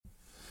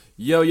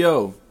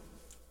Yo,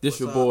 this What's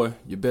your up? boy,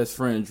 your best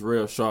friend,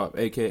 Jarrell Sharp,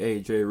 a.k.a.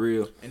 J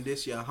Real, And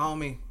this your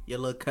homie, your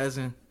little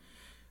cousin,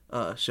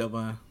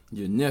 Siobhan.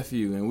 your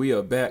nephew, and we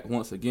are back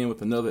once again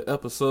with another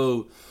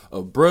episode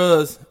of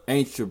Bruhs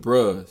Ain't Your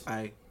Bruhs.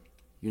 Aye.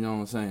 You know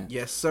what I'm saying?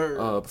 Yes,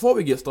 sir. Before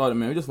we get started,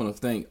 man, we just want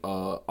to thank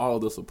all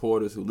the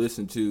supporters who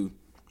listened to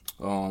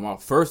our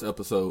first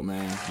episode,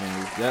 man.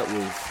 That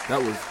was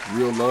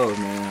real love,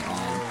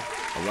 man.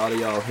 A lot of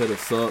y'all hit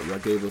us up. Y'all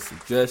gave us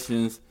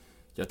suggestions.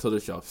 Y'all told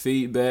us y'all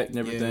feedback and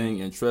everything.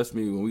 Yeah. And trust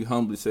me, when we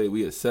humbly say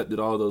we accepted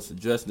all those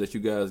suggestions that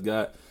you guys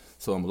got.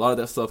 So a lot of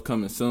that stuff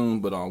coming soon.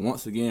 But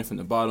once again, from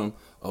the bottom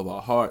of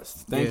our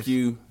hearts, thank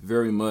you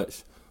very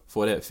much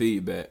for that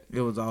feedback.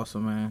 It was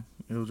awesome, man.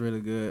 It was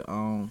really good.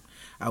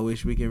 I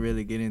wish we could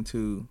really get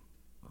into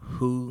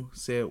who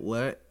said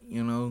what,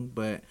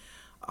 but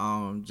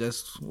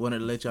just wanted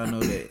to let y'all know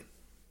that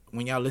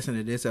when y'all listen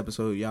to this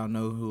episode, y'all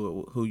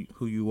know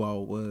who you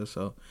all was.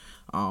 So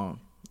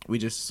we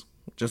just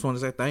want to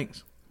say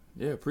thanks.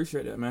 Yeah,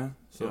 appreciate that, man.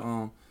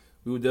 So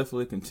we will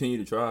definitely continue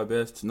to try our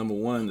best to, number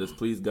one, just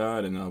please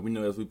God. And we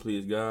know as we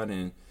please God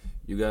and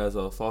you guys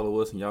follow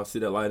us and y'all see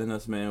that light in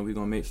us, man, we're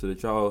going to make sure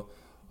that y'all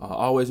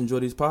always enjoy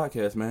these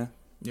podcasts, man.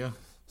 Yeah.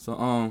 So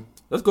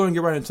let's go ahead and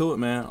get right into it,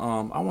 man.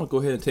 I want to go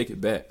ahead and take it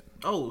back.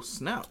 Oh,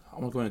 snap. I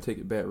want to go ahead and take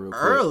it back real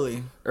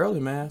quick. Early,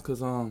 man,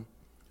 because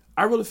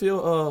I really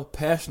feel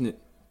passionate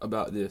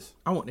about this.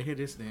 I want to hear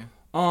this then.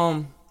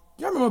 Y'all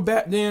remember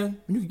back then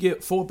when you could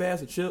get 4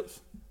 bags of chips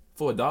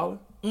for $1?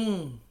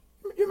 You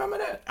remember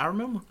that? I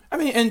remember. I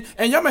mean,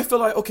 and y'all might feel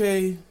like,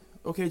 okay,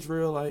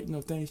 Drill, like,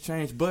 things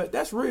change, but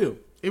that's real.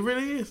 It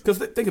really is. Because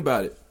think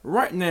about it.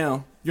 Right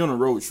now, you're on a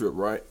road trip,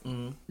 right?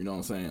 Mm-hmm. You know what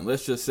I'm saying?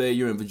 Let's just say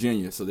you're in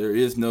Virginia, so there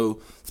is no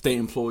state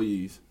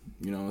employees.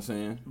 You know what I'm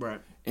saying? Right.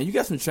 And you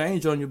got some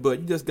change on you, but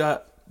you just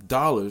got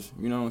dollars.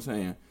 You know what I'm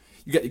saying?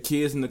 You got your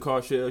kids in the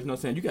car shares. You know what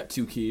I'm saying? You got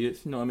 2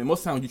 kids. You know what I mean?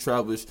 Most times when you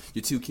travel, it's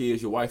your 2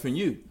 kids, your wife, and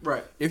you.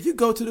 Right. If you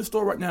go to the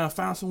store right now and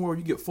find somewhere where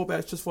you get 4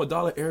 bags just for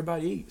 $1,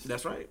 everybody eats.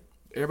 That's right.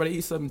 Everybody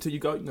eats something until you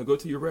go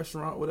to your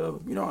restaurant, whatever.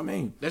 You know what I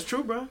mean? That's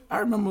true, bro. I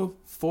remember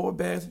 4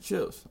 bags of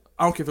chips.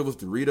 I don't care if it was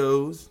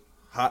Doritos,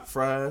 hot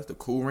fries, the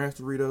Cool Ranch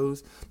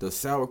Doritos, the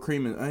sour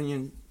cream and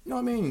onion. You know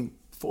what I mean?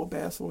 4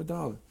 bags for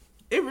 $1.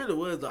 It really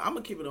was, though. I'm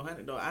going to keep it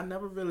 100, though. I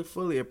never really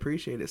fully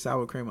appreciated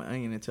sour cream and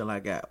onion until I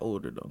got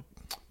older, though.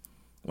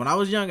 When I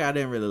was younger, I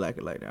didn't really like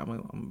it like that. I'm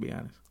going to be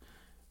honest.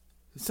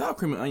 Sour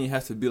cream and onion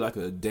has to be like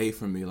a day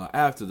for me. Like, I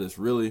have to just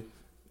really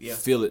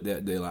feel it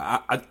that day.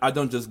 Like, I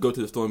don't just go to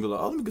the store and be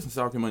like, oh, let me get some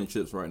sour cream and onion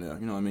chips right now.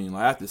 You know what I mean?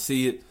 Like, I have to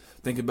see it,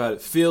 think about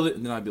it, feel it,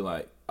 and then I'd be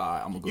like, all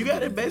right, I'm going to go. You got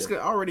to basically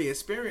already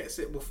experience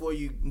it before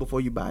you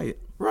buy it.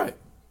 Right.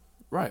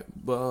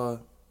 But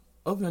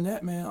other than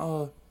that,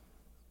 man,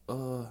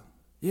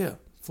 yeah,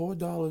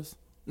 $4.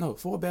 No,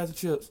 4 bags of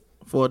chips.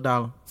 For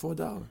 $1.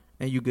 $4.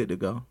 And you good to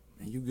go.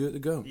 And you good to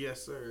go.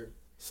 Yes, sir.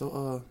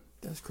 So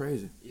that's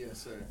crazy.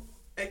 Yes, sir.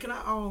 Hey, can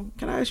I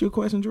ask you a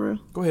question, Jarrell?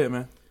 Go ahead,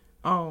 man.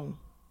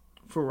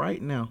 For right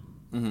now,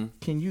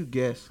 can you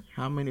guess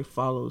how many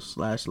follows /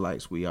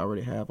 likes we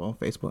already have on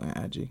Facebook and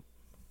IG?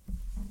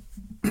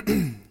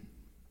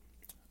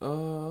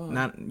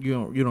 Not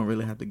you don't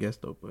really have to guess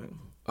though, but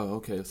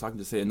okay. So I can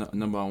just say a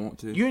number I want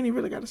to. You ain't even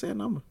really got to say a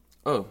number.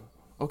 Oh,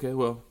 okay.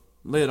 Well,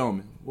 lay it on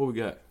me. What we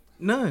got?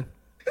 None.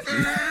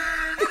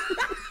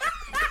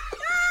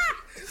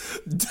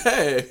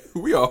 Dang,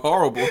 we are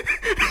horrible.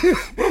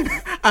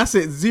 I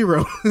said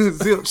 0.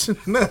 Zilch.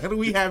 None.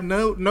 We have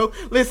no.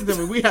 Listen to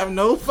me. We have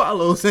no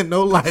follows and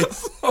no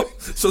likes.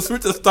 So should we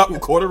just stop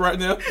recording right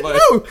now?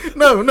 Like,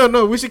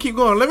 No. We should keep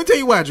going. Let me tell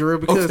you why, Drew.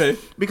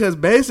 Because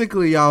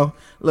basically, y'all,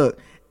 look,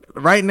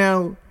 right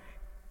now,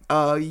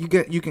 you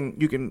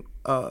can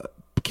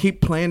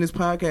keep playing this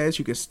podcast.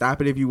 You can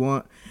stop it if you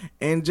want,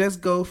 and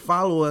just go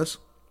follow us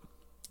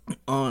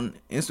on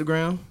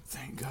Instagram.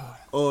 Thank God.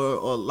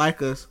 Or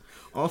like us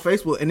on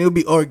Facebook, and it'll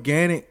be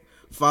organic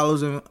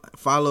follows.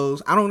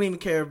 I don't even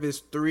care if it's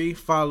 3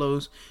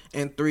 follows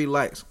and 3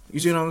 likes. You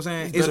see what I'm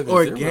saying? It's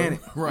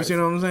organic. Right. You see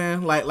what I'm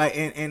saying? Like,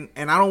 and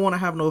I don't want to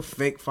have no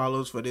fake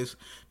follows for this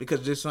because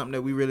this is something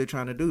that we really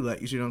trying to do.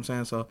 Like, you see what I'm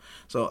saying? So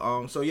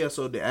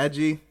the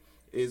IG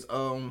is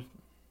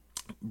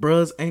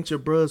Bruhs Ain't Your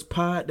Bruhs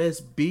Pod. That's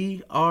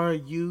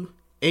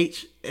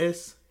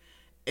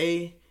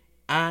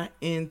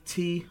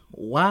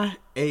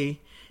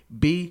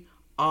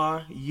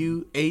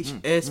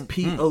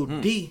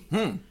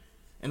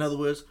In other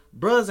words,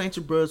 Bruhs Ain't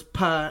Your Bruhs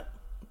Pod.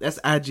 That's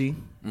IG.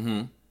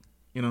 And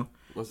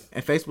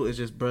Facebook is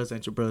just Bruhs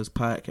Ain't Your Bruhs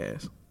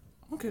Podcast.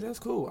 Okay, that's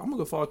cool. I'm gonna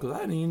go follow because I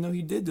didn't even know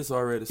he did this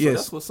already. So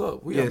that's what's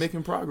up. We are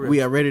making progress.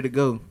 We are ready to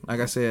go. Like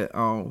I said,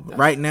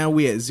 right now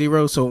we at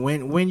 0. So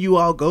when you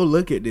all go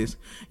look at this,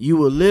 you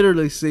will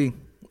literally see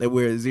that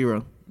we're at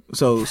 0.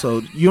 So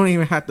you don't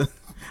even have to.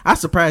 I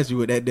surprised you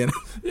with that, didn't I?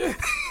 Yeah.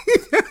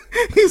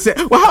 He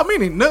said, well, how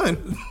many?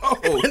 None.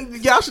 Oh.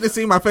 And y'all should have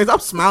seen my face. I'm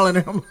smiling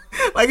at him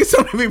like it's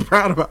something to be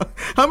proud about.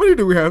 How many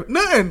do we have?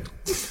 None.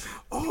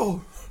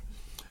 Oh.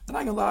 And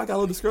I ain't gonna lie, I got a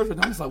little discouraged.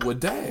 I'm just like, well,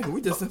 dang, we're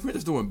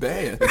just doing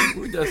bad.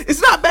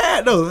 It's not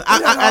bad though.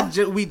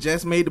 We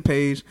just made the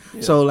page,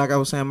 so like I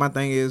was saying, my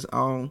thing is,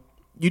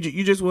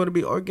 you just want to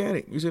be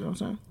organic. You see what I'm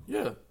saying?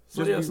 Yeah.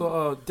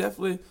 So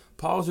definitely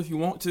pause if you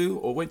want to,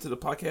 or wait till the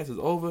podcast is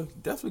over.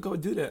 Definitely go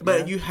do that. But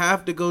man. you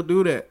have to go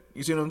do that.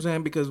 You see what I'm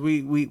saying? Because we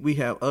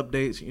have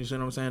updates. You see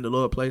what I'm saying? The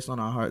Lord placed on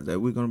our hearts that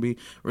we're gonna be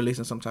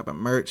releasing some type of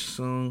merch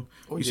soon.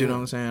 You see what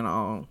I'm saying?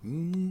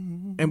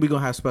 And we're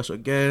gonna have special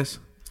guests.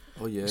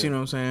 Oh yeah. You see what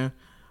I'm saying?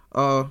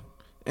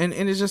 And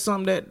it's just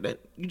something that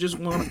you just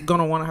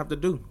gonna want to have to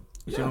do.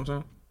 You see what I'm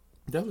saying?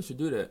 Definitely should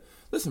do that.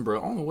 Listen,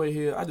 bro. On the way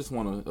here, I just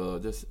want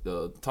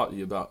to talk to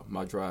you about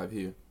my drive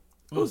here.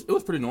 It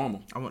was pretty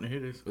normal. I want to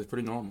hear this. It was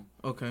pretty normal.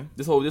 Okay.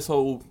 This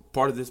whole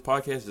part of this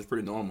podcast is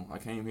pretty normal. I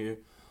came here.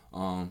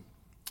 I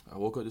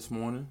woke up this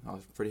morning. I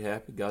was pretty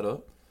happy. Got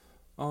up.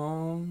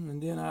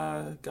 And then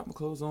I got my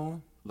clothes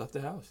on. Left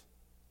the house.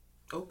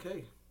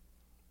 Okay.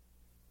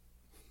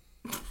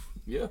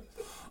 Yeah.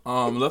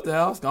 Left the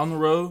house. Got on the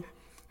road.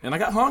 And I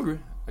got hungry.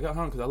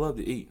 Because I love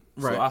to eat.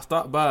 Right. So I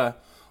stopped by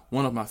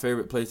one of my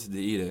favorite places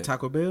to eat at.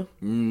 Taco Bell?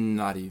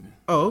 Not even.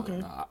 Oh,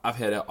 okay. I've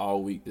had that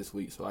all week this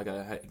week, so I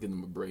had to give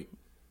them a break.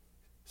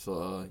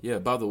 So yeah.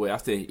 By the way, I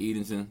stay in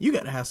Edenton. You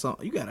gotta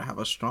have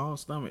a strong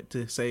stomach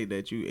to say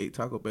that you ate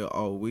Taco Bell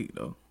all week,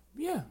 though.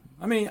 Yeah,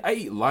 I mean, I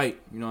eat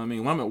light. You know what I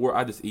mean? When I'm at work,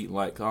 I just eat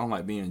light because I don't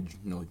like being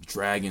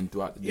dragging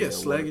throughout the day. Yeah,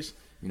 sluggish.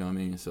 You know what I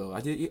mean? So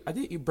I did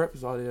eat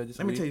breakfast all day this week.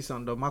 Let me tell you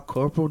something though. My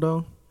corporal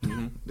though,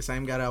 Mm-hmm. the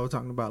same guy that I was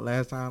talking about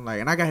last time,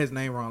 and I got his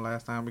name wrong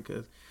last time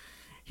because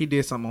he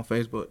did something on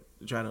Facebook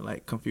to try to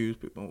confuse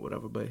people or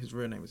whatever. But his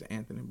real name is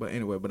Anthony. But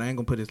anyway, I ain't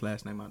gonna put his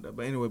last name out there.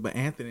 But anyway,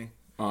 Anthony.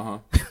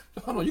 Hold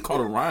on, you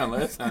called him Ryan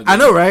last time. I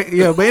know, right?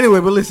 Yeah, but anyway,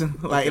 but listen,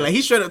 like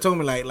he straight up told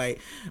me like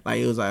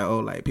it was like, oh,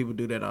 like people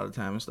do that all the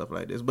time and stuff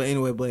like this. But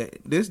anyway, but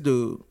this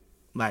dude,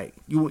 like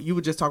you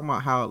were just talking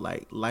about how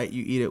light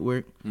you eat at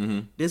work.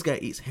 Mm-hmm. This guy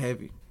eats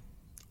heavy.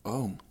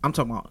 Oh, I'm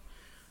talking about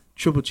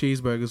triple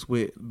cheeseburgers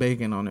with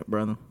bacon on it,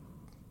 brother.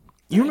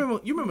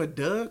 You remember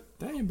Doug?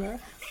 that ain't bad.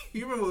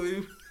 You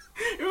remember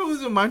we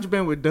was in Mantra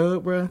Band with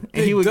Doug, bro? And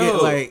Big he would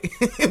Doug.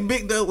 get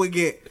Big Doug would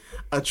get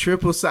a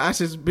triple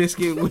sausage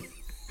biscuit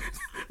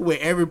with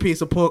every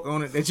piece of pork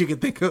on it that you can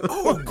think of.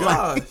 Oh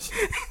gosh.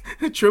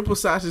 Triple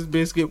sausage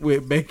biscuit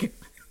with bacon.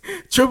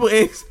 Triple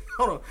eggs.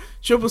 Hold on.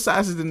 Triple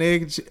sausage and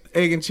egg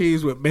and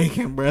cheese with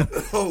bacon, bro.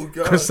 Oh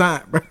god.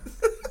 Croissant, bro.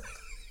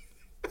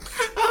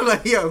 I'm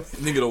like, yo,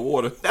 Nigga, the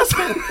water. that's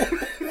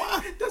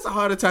a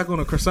heart attack on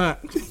a croissant.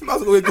 You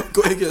might as well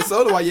go ahead and get a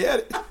soda while you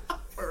at it.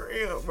 For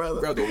real, brother.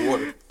 Grab the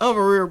water. Oh,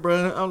 for real,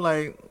 bro. I'm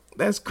like,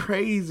 that's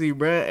crazy,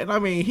 bro. And I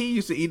mean, he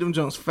used to eat them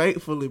junks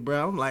faithfully,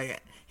 bro. I'm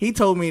like, he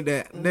told me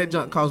that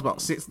junk cost about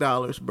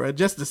 $6, bro,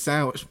 just the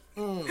sandwich.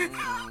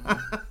 I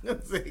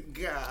said,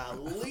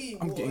 golly,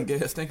 I'm boy. getting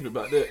gas thinking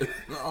about that.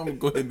 I'm gonna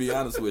go ahead and be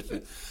honest with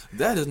you.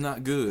 That is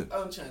not good.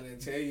 I'm trying to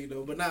tell you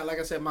though, but not like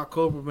I said, my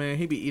corporate man,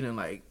 he be eating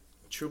like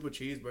triple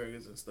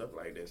cheeseburgers and stuff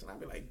like this, and I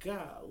be like,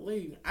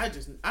 golly,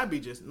 I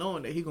be just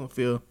knowing that he gonna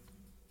feel.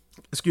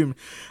 Excuse me,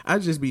 I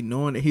just be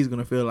knowing that he's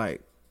gonna feel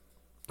like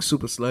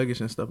super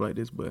sluggish and stuff like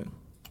this, but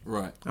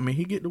Right. I mean,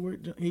 he get the work.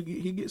 He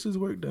gets his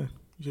work done.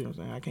 You know what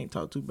I'm saying? I can't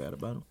talk too bad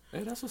about him.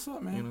 Hey, that's what's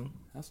up, man. You know?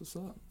 That's what's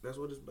up. That's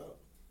what it's about.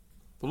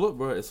 But look,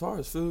 bro, as far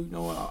as food, you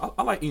know what?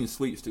 I like eating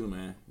sweets too,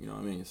 man. You know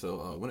what I mean?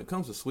 So when it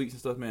comes to sweets and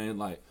stuff, man,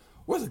 like,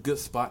 where's a good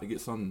spot to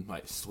get something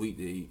like sweet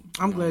to eat?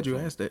 I'm glad you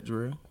asked that,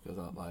 Jarrell.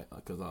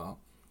 Because I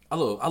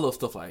love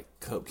stuff like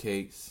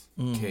cupcakes,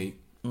 cake.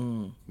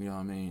 You know what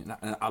I mean?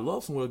 And I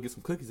love somewhere to get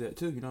some cookies at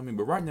too. You know what I mean?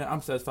 But right now,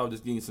 I'm satisfied with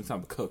just getting some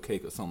type of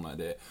cupcake or something like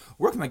that.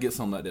 Where can I get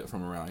something like that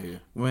from around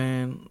here?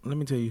 Man, let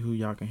me tell you who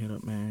y'all can hit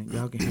up, man.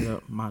 Y'all can hit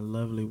up my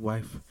lovely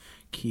wife,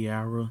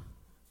 Kiara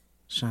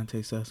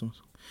Shantae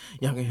Sessions.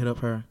 Y'all can hit up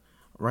her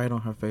right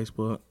on her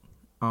Facebook,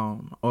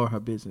 or her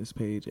business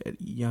page at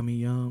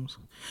Yummy Yums.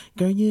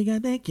 Girl, you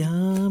got that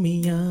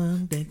yummy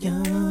yum, that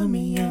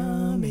yummy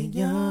yum, that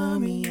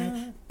yummy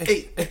yum.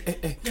 Hey,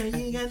 girl,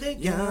 you got that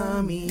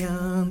yummy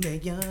yum,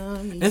 that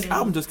yummy. This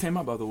album just came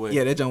out, by the way.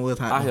 Yeah, that junk was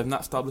hot. I have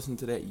not stopped listening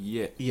to that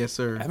yet. Yes,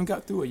 sir. I haven't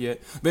got through it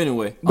yet. But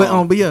anyway. But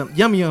yeah,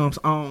 Yummy Yums.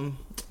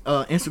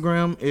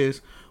 Instagram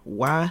is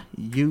YUMMY__YUMZ.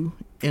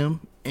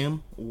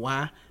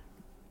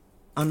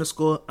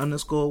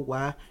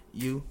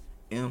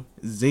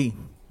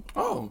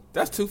 Oh,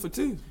 that's 2 for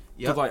 2.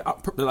 Yep. Cause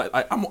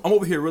I'm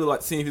over here really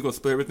like seeing if he's gonna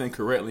spell everything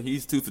correctly.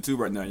 He's 2 for 2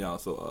 right now, y'all.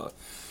 So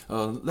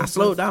I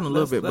slowed down a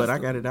little bit, but I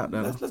got it out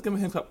there. Let's give him a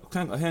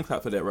hand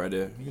clap for that right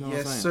there. You know what I'm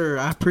Yes, saying? sir.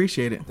 I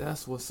appreciate it.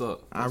 That's what's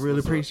up. I really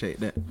appreciate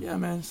that. Yeah,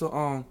 man. So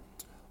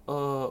I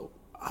was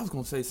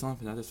gonna say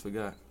something, I just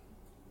forgot.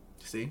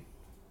 See,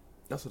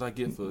 That's what I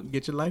get for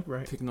get your life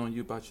right. picking on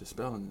you about your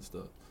spelling and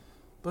stuff.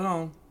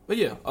 But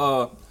yeah.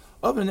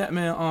 Other than that,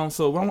 man.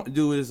 So what I want to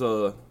do is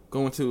go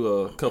into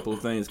a couple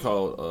of things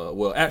called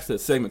actually a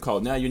segment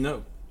called Now You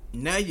Know.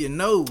 Now you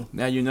know.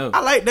 Now you know.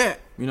 I like that.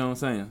 You know what I'm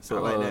saying? So I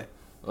like that.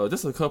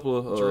 just a couple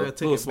of Jarrell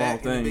took little it small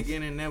back in the things.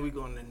 beginning. Now we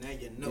going to now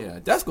you know. Yeah,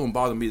 that's gonna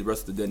bother me the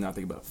rest of the day. Now I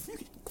think about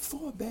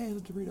 4 bags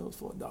of Doritos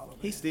for $1.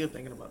 He's still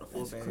thinking about the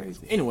 4 That's bags.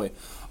 crazy. Anyway,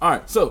 all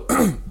right. So,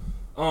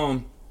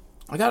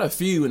 I got a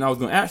few, and I was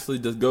gonna actually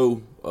just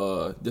go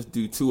just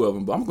do 2 of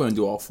them, but I'm gonna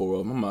do all 4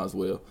 of them. I might as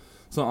well.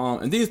 So,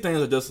 and these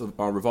things are just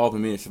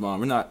revolving me and Siobhan.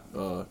 We're not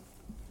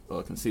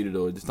conceited,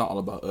 or it's not all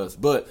about us,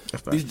 but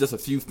these are just a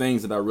few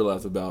things that I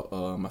realized about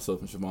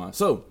myself and Siobhan.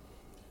 So,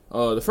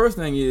 the first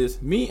thing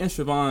is me and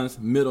Siobhan's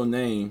middle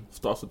name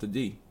starts with a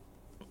D.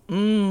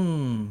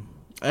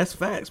 That's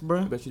facts,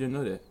 bro. I bet you didn't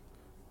know that.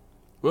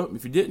 Well,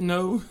 if you didn't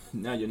know,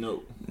 now you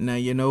know. Now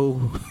you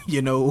know,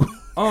 you know.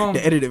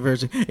 The edited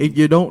version. If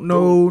you don't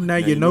know, now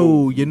you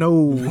know, you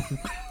know.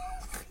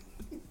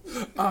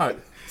 All right.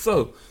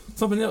 So,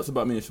 something else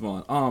about me and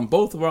Siobhan.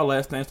 Both of our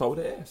last names start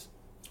with an S.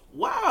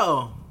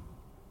 Wow.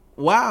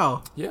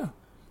 Yeah.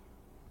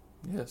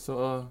 Yeah,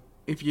 so,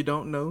 if you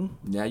don't know,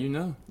 now you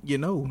know. you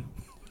know.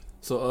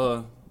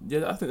 So,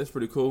 yeah, I think that's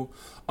pretty cool.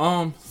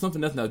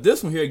 Something else. Now,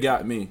 this one here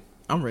got me.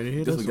 I'm ready to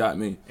hear This one got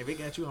me. If it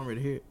got you, I'm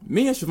ready to hear it.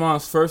 Me and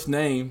Siobhan's first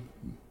name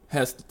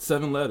has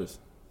 7 letters.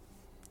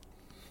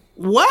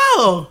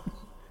 Wow.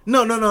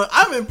 No.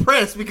 I'm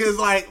impressed because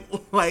like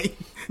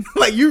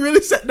you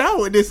really sat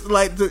down with this.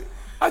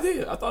 I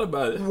did. I thought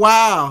about it.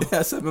 Wow. It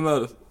has 7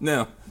 letters.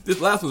 Now, this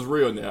last one's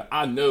real now.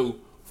 I know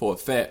for a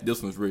fact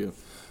this one's real.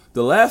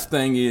 The last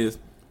thing is,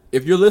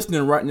 if you're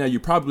listening right now, you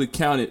probably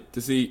counted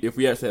to see if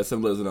we actually had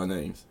 7 letters in our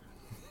names.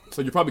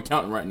 So you're probably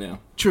counting right now.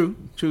 True.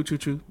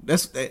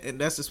 That's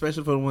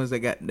especially for the ones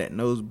that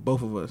knows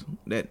both of us.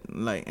 That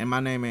and my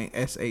name ain't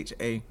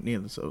SHA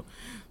neither. So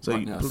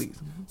Right you, now. please.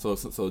 So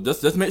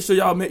just make sure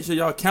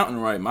y'all counting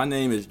right. My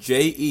name is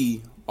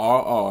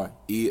JERRELL.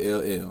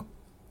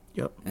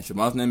 Yep. And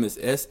Siobhan's name is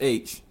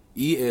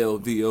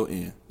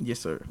SHELVON. Yes,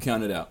 sir.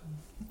 Count it out.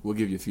 We'll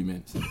give you a few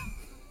minutes.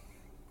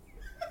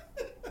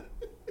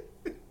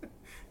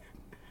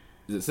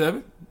 Is it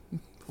 7?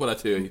 What'd I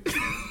tell you?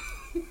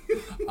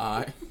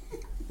 Alright.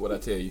 What'd I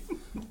tell you?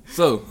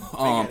 So,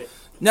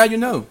 now you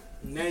know.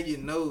 Now you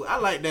know. I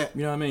like that.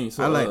 You know what I mean?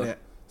 So, I like that.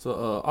 So,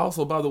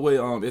 also, by the way,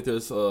 if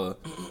there's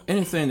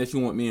anything that you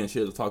want me and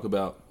Shay to talk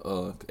about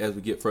as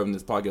we get further in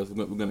this podcast,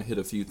 we're going to hit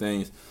a few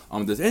things.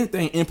 If there's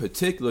anything in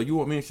particular you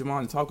want me and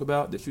Siobhan to talk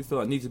about that you feel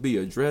like needs to be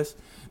addressed,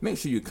 make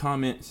sure you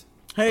comment.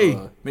 Hey.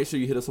 Make sure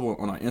you hit us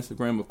on our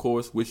Instagram, of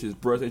course, which is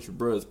Bruhs Ain't Your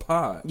Bruhs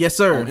Pod. Yes,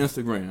 sir. On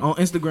Instagram. On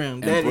Instagram.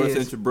 And That Bruhs is.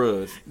 Ain't Your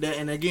Bruhs. That,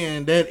 and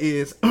again, that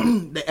is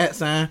the @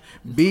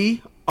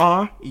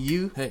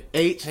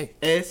 BRUHAINTYSPOD.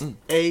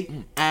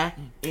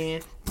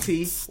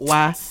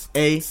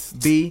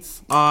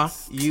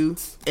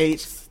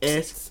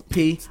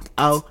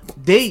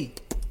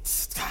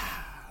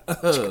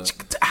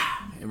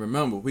 And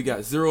remember, we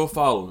got 0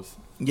 followers.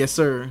 Yes,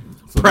 sir.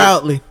 So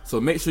Proudly. So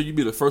make sure you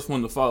be the first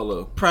one to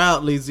follow.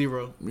 Proudly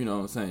 0. You know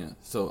what I'm saying?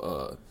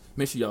 So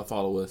make sure y'all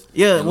follow us.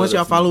 Yeah, And once let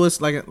y'all us follow know.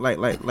 us,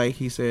 like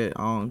he said,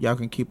 y'all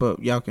can keep up.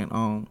 Y'all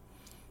can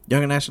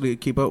actually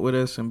keep up with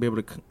us and be able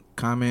to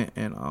comment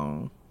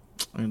and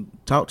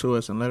talk to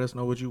us and let us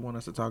know what you want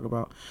us to talk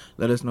about.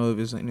 Let us know if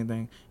there's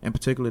anything in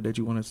particular that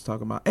you want us to talk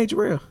about. Hey,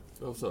 Jarrell.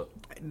 What's up?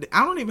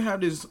 I don't even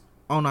have this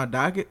on our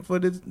docket for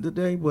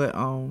today, but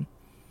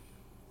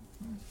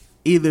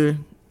either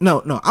no,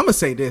 I'm gonna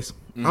say this.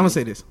 I'm gonna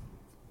say this.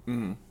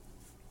 Mm-hmm.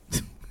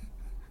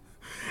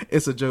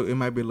 It's a joke. It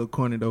might be a little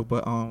corny though,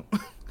 but We'll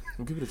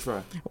give it a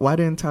try. why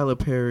didn't Tyler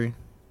Perry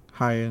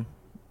hire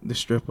the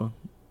stripper?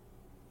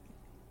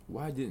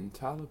 Why didn't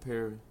Tyler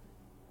Perry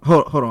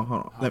Hold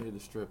on. hire the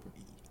stripper?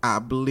 I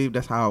believe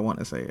that's how I want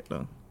to say it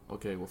though.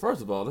 Okay, well,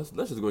 first of all, let's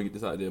just go and get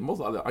this out there.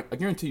 I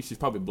guarantee you she's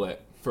probably black.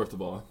 First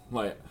of all,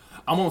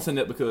 I'm only saying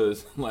that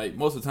because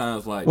most of the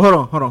times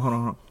Well, hold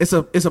on. It's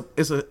a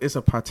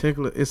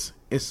particular. It's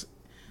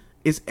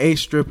a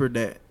stripper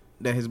that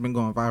has been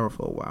going viral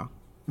for a while.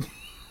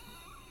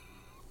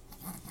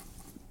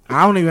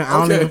 I don't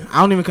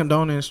even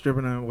condone in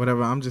stripping or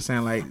whatever. I'm just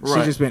saying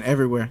she's just been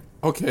everywhere.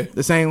 Okay.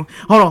 The same.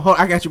 Hold on.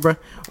 I got you, bro.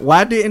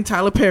 Why didn't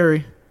Tyler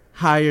Perry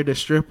hire the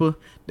stripper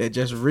that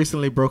just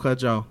recently broke her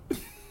jaw?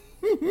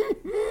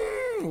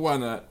 Why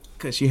not?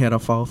 Because she had a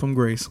fall from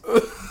grace.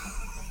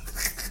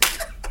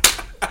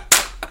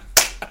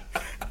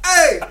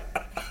 Hey!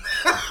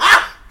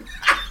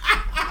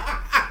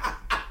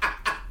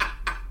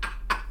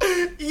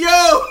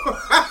 Yo!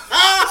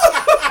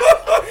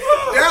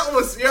 That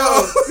was,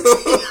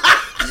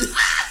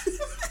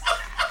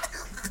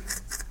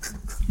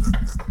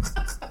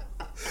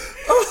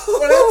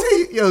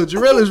 Yo,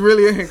 Jarrell is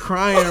really in here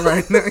crying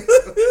right now.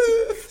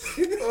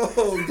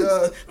 Oh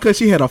God! Cause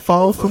she had a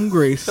fall from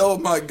grace. Oh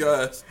my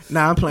gosh!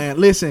 Nah, I'm playing.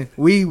 Listen,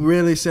 we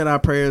really sent our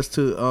prayers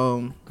to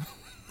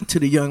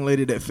the young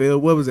lady that fell.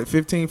 What was it?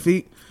 15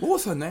 feet. What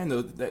was her name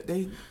though? What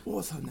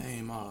was her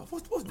name?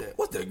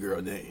 What's that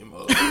girl name?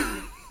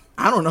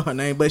 I don't know her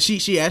name, but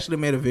she actually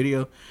made a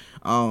video,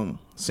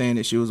 saying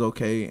that she was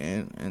okay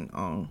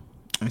and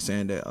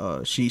saying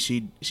that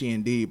she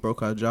indeed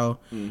broke her jaw.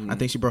 Mm-hmm. I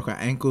think she broke her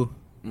ankle.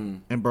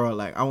 And bro,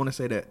 like I want to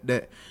say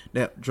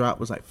that drop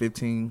was like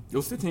 15. It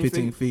was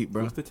 15 feet,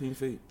 bro. It was 15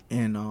 feet.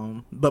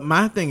 And but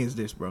my thing is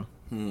this, bro.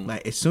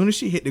 Like as soon as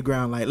she hit the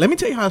ground, like let me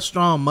tell you how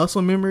strong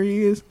muscle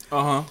memory is.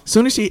 As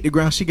soon as she hit the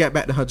ground, she got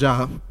back to her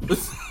job.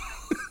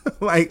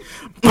 Like,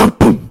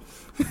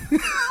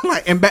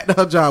 like, and back to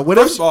her job.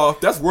 First of all,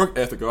 that's work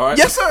ethic, all right?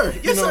 Yes, sir.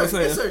 Yes, You know sir. what I'm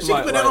saying? Yes, sir. She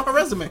can put that on her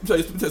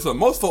resume.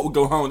 Most folk would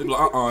go home and be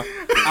like,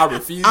 I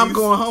refuse. I'm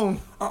going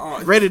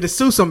home. Ready to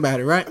sue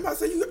somebody, right? I'm about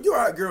to say, you all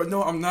right, girl?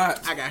 No, I'm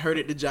not. I got hurt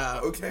at the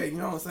job. Okay, you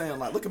know what I'm saying?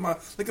 Like, look at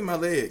my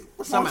leg.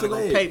 What's Somebody wrong with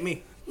gonna your leg? pay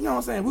me. You know what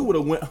I'm saying? We would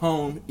have went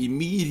home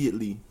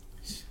immediately.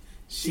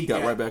 She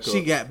got right back up.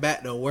 She got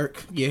back to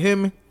work. You hear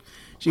me?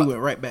 She went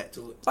right back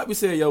to it. Like we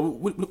said, yo,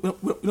 we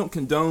don't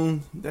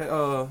condone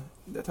that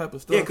type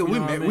of stuff. Yeah, cause we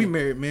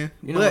married, man.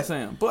 You know what I'm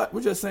saying? But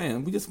we're just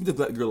saying, we just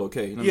let the girl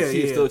okay. You know what I mean?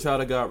 She's still a child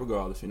of God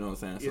regardless. You know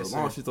what I'm saying? So as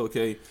long as she's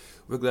okay,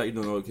 we're glad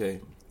you're doing okay.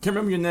 Can't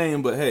remember your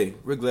name, but hey,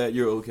 we're glad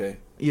you're okay.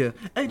 Yeah.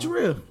 Hey,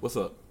 Jarrell. What's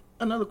up?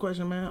 Another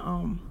question,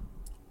 man.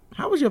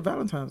 How was your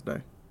Valentine's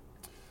Day?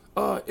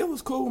 It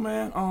was cool,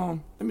 man.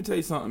 Let me tell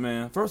you something,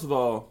 man. First of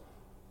all,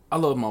 I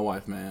love my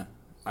wife, man.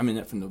 I mean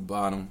that from the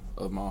bottom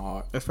of my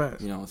heart. That's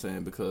facts. You know what I'm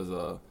saying?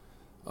 Because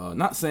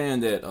not saying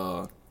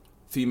that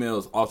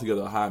females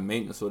altogether are high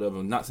maintenance or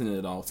whatever. Not saying that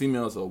at all.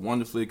 Females are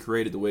wonderfully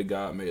created the way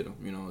God made them.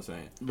 You know what I'm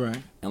saying? Right.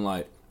 And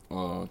like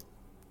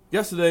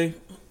yesterday,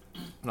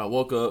 when I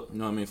woke up, you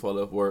know what I mean, before I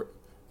left work,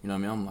 you know what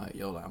I mean, I'm like,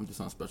 yo, like I'm just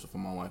something special for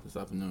my wife this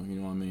afternoon. You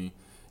know what I mean?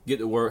 Get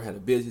to work, had a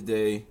busy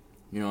day.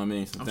 You know what I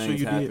mean? Some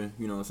things happened.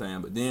 You know what I'm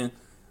saying? But then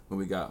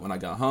when I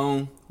got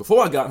home,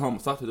 before I got home, I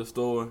stopped to the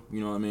store.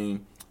 You know what I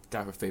mean?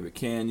 Got her favorite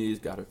candies,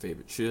 got her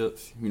favorite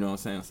chips, you know what I'm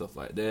saying, stuff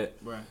like that.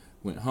 Right.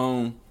 Went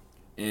home,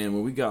 and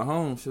when we got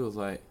home, she was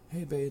like,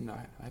 hey, babe,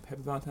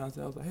 happy Valentine's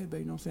Day. I was like, hey,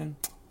 babe, you know what I'm saying?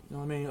 You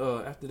know what I mean?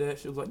 After that,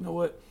 she was like, you know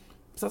what?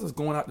 Besides us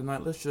going out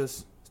tonight, let's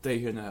just stay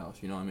here in the house,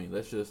 you know what I mean?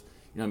 Let's just,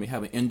 you know what I mean,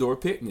 have an indoor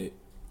picnic.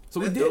 So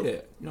we did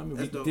that, you know what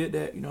I mean? We did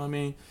that, you know what I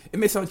mean? It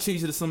may sound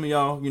cheesy to some of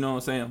y'all, you know what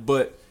I'm saying?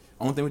 But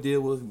the only thing we did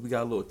was we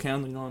got a little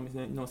candle, you know what I'm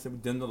saying? You know what I'm saying?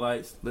 We dimmed the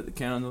lights, lit the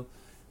candle.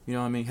 You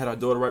know what I mean? Had our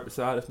daughter right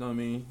beside us, you know what I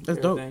mean? That's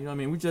Everything, dope. You know what I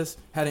mean? We just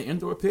had an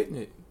indoor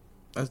picnic.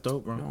 That's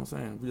dope, bro. You know what I'm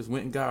saying? We just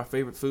went and got our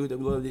favorite food that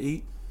we love to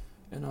eat.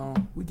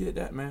 And we did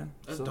that, man.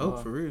 That's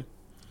dope, for real.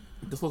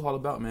 That's what it's all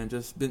about, man.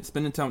 Just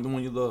spending time with the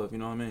one you love, you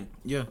know what I mean?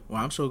 Yeah.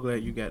 Well, I'm so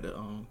glad you got to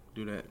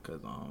do that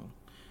because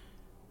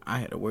I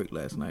had to work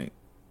last night.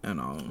 And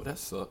Well, that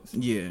sucks.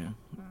 yeah.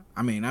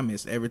 I mean, I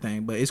missed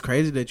everything. But it's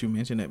crazy that you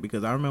mentioned that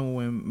because I remember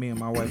when me and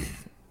my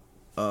wife,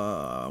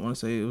 I want to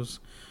say it was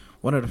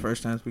one of the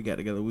first times we got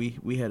together,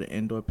 we had an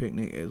indoor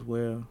picnic as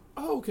well.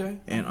 Oh, okay.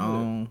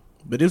 And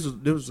but this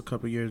was a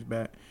couple of years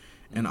back,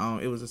 and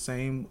it was the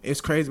same. It's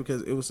crazy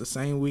because it was the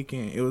same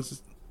weekend. It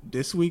was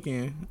this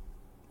weekend,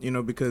 you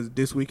know, because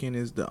this weekend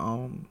is the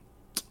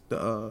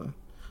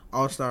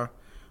All-Star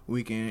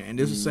weekend, and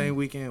this is the same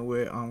weekend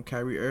where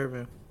Kyrie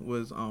Irving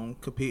was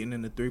competing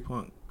in the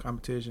 3-point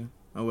competition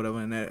or whatever.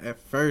 And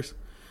at first,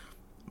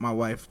 my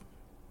wife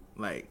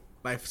like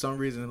for some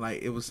reason,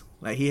 like it was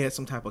like he had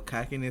some type of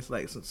cockiness,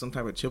 like some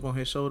type of chip on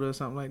his shoulder or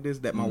something like this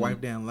that my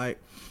wife didn't like.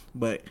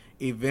 But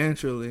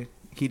eventually,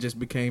 he just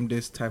became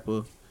this type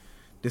of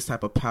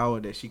power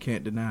that she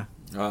can't deny.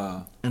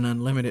 An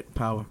unlimited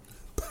power.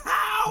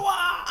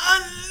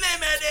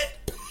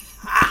 Unlimited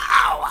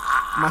power.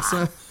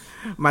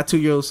 My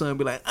 2-year-old son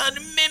be like,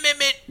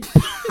 unlimited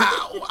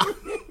power.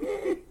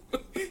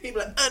 He be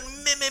like,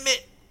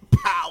 unlimited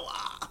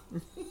power.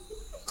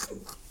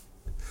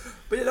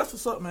 But yeah, that's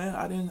what's up, man.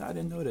 I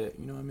didn't know that.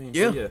 You know what I mean?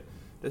 Yeah. So, yeah,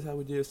 that's how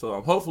we did.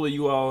 So hopefully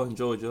you all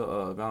enjoyed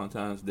your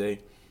Valentine's Day.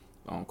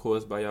 Of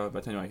course, by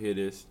the time y'all hear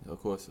this,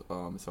 of course,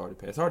 it's already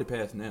passed. It's already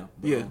passed now.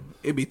 But, Yeah,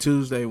 it'd be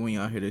Tuesday when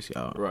y'all hear this,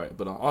 y'all. Right.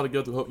 But all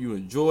together, we hope you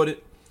enjoyed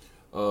it.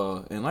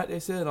 And like they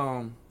said,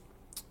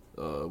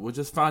 we'll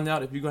just find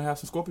out if you're gonna have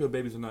some Scorpio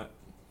babies or not.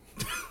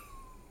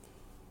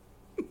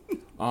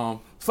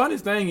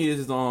 Funniest thing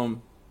is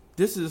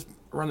this is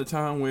around the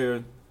time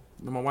where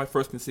my wife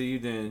first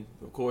conceived, and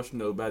of course, you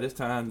know, by this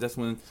time, that's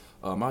when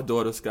my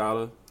daughter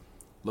Skylar,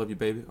 love you,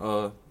 baby.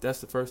 That's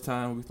the first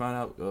time we found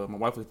out my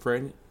wife was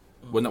pregnant.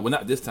 Well,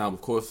 not this time,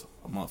 of course,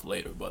 a month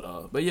later. But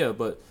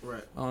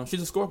Right.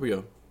 She's a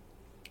Scorpio.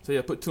 So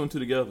yeah, put 2 and 2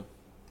 together.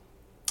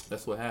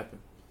 That's what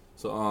happened.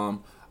 So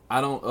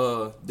I don't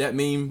that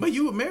meme. But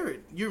you were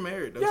married. You're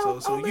married though. Yeah,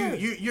 so I'm married.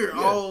 you're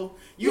Yeah. all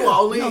Yeah,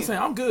 all in. You know what I'm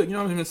saying? I'm good. You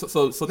know what I mean? So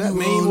that You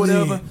meme, all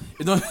whatever, in.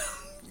 it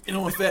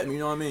don't affect me. You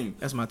know what I mean?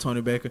 That's my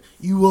Tony Baker.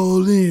 You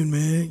all in,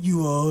 man.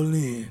 You all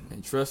in.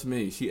 And trust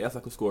me, she acts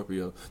like a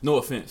Scorpio. No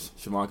offense,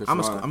 Shamanka.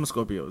 I'm a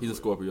Scorpio. He's a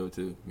Scorpio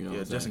too. You know Yeah,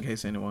 what I'm just in saying?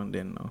 case anyone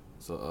didn't know.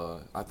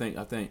 So I think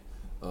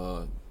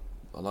a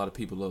lot of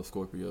people love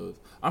Scorpios.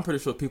 I'm pretty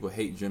sure people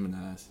hate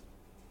Geminis.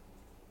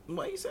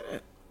 Why you say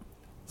that?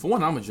 For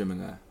one, I'm a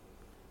Gemini.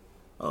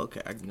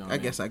 Okay, You know what I I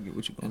mean? guess I get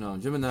what you're You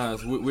going. know,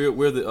 Geminis,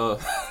 we're the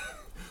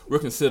we're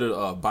considered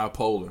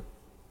bipolar,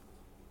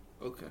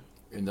 Okay.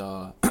 and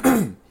I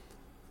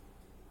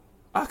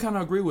kind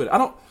of agree with it. I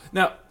don't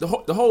now the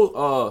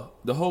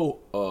whole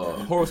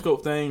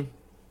horoscope thing.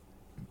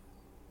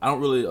 I don't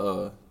really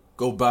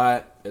go by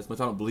it as much.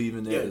 I don't believe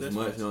in that as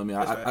much. Right. You know what I mean?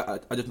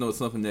 Right. I just know it's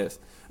something that's.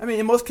 I mean,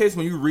 in most cases,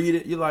 when you read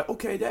it, you're like,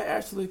 okay, that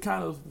actually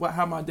kind of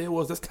how my day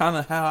was. That's kind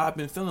of how I've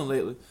been feeling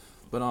lately.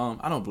 But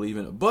I don't believe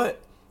in it.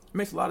 But it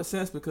makes a lot of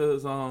sense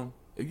because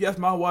if you ask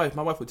my wife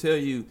would tell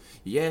you,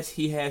 yes,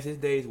 he has his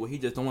days where he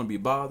just don't want to be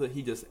bothered.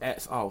 He just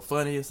acts all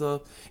funny and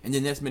stuff. And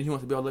then next minute he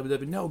wants to be all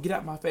lovey-dovey. No, get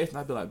out my face. And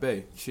I'd be like,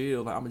 babe,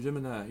 chill. Like, I'm a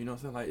Gemini. You know what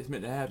I'm saying? Like, it's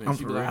meant to happen. And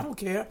she'd be like, I don't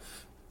care.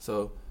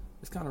 So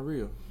it's kind of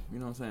real. You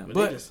know what I'm saying?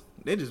 But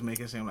they just make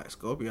it seem like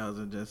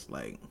Scorpios are just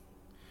like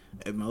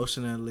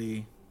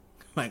emotionally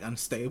like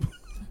unstable.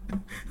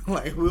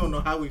 Like, we don't know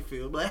how we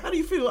feel. Like, how do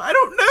you feel? I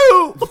don't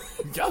know.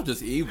 Y'all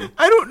just evil.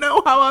 I don't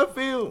know how I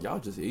feel. Y'all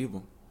just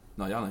evil.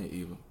 No, y'all ain't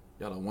evil.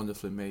 Y'all are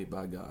wonderfully made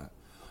by God.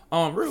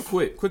 Real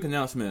quick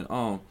announcement.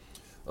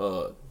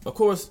 Of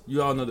course,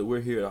 you all know that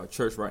we're here at our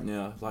church right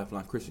now,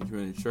 Lifeline Christian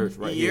Community Church,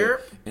 right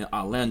here in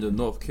Orlando,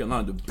 North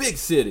Carolina, the big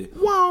city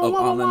of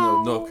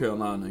Orlando, North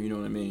Carolina. You know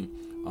what I mean?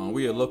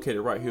 We are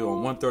located right here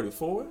on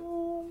 134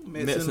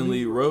 Medicine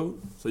Lee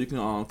Road. So you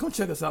can come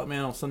check us out,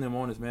 man, on Sunday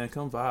mornings, man.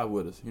 Come vibe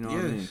with us. You know what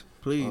I mean?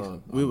 Please.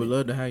 We would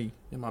love to have you.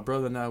 And my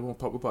brother and I, we're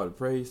part of the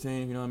praise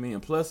team. You know what I mean?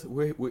 And plus,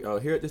 we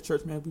here at this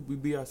church, man. We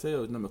be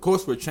ourselves. And of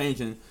course, we're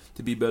changing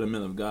to be better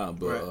men of God.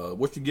 But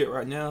what you get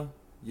right now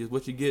is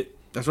what you get.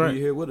 That's right.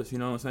 You're here with us. You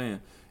know what I'm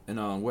saying?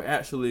 And we're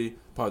actually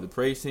part of the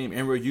praise team,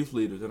 and we're youth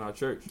leaders in our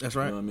church. That's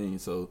right. You know what I mean?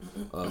 So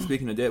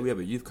speaking of that, we have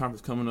a youth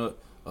conference coming up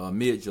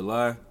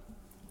mid-July.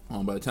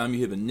 By the time you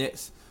hear the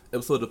next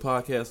episode of the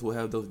podcast, we'll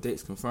have those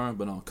dates confirmed.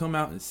 But come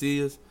out and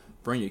see us.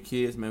 Bring your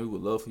kids, man. We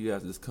would love for you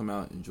guys to just come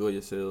out, enjoy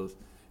yourselves,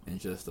 and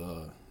just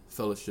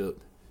fellowship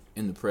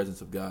in the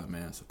presence of God,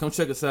 man. So come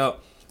check us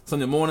out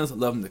Sunday mornings,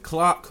 11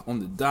 o'clock on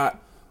the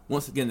dot.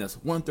 Once again, that's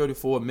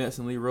 134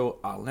 Medicine Lee Road,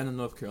 Orlando,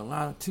 North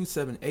Carolina,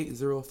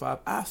 27805.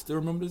 I still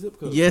remember the zip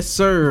code. Yes,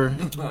 sir.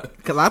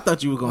 Because I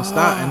thought you were gonna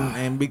start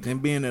and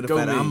being at the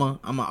fact that I'm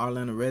an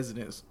Orlando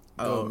resident.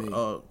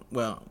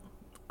 Well,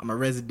 I'm a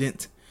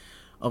resident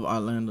of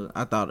Orlando.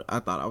 I thought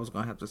I was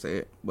gonna have to say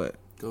it, but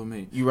go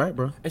me. You right,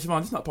 bro. Hey, Siobhan,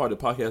 this is not part of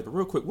the podcast, but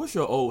real quick, what's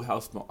your old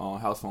house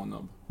phone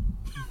number?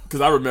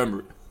 Because I remember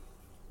it.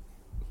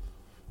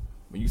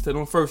 When you stayed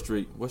on First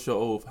Street, what's your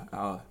old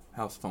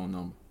house phone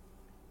number?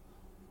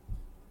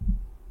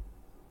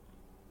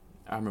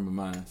 I remember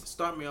mine.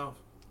 Start me off.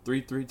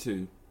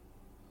 332.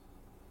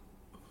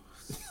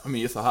 I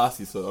mean, it's a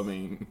Hossie, so I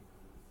mean,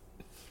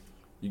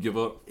 you give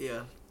up?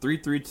 Yeah.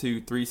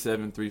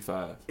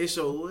 332-3735. It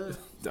sure was.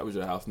 That was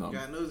your house number.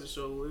 God knows it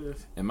sure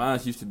was. And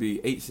mine used to be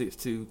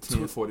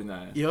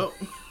 862-1049. Yep.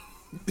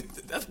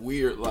 That's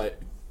weird, like,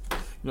 you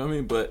know what I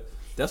mean? But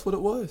that's what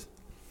it was.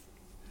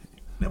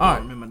 I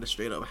remember the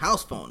straight up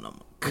house phone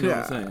number. You know what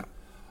I'm saying?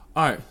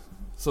 All right,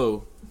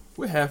 so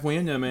we're halfway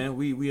in there, man.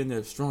 We in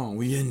there strong.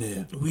 We in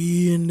there.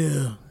 We in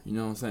there. You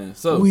know what I'm saying?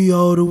 So we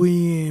all the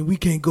way in. We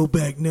can't go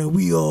back now.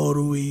 We all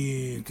the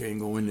way in. You can't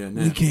go in there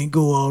now. We can't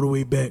go all the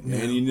way back now.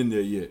 Ain't even in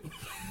there yet.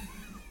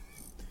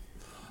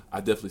 I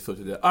definitely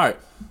filtered that. All right,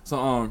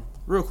 so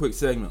real quick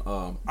segment.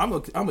 I'm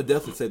gonna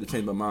definitely say to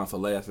change my mind for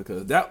last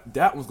because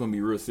that one's gonna be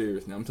real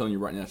serious. Now I'm telling you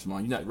right now,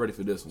 Shimon, you're not ready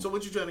for this one. So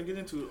what you trying to get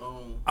into?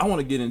 I want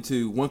to get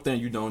into one thing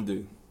you don't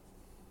do.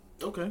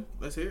 Okay,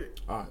 let's hear it.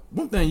 All right,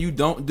 one thing you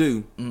don't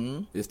do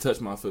is touch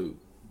my food.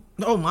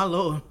 Oh my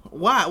Lord,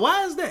 why?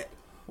 Why is that?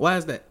 Why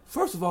is that?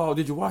 First of all,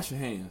 did you wash your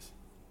hands?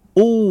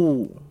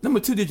 Ooh. Number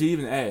two, did you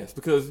even ask?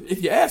 Because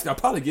if you ask, I'll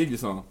probably give you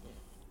some.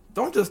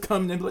 Don't just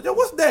come in and be like, yo,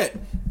 what's that?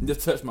 And just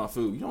touch my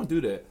food. You don't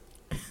do that.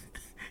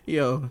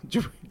 Yo,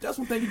 that's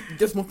one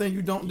thing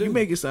you don't do. You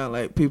make it sound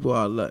like people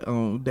are like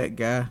that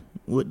guy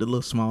with the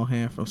little small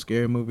hand from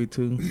Scary Movie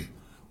 2.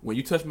 When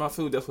you touch my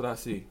food, that's what I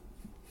see.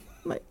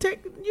 Like,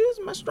 use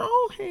my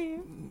strong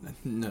hand.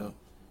 No.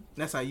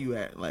 That's how you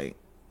act. Like,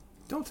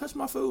 don't touch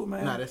my food,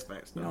 man. Nah, that's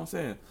facts. You know what I'm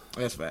saying?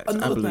 That's facts.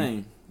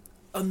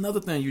 Another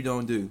thing you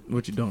don't do.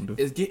 What you don't do?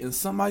 Is get in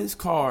somebody's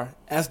car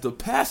as the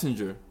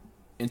passenger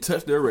and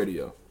touch their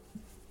radio.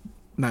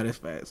 Nah, that's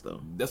facts,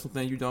 though. That's one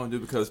thing you don't do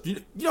because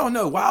you don't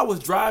know. While I was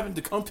driving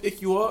to come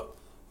pick you up,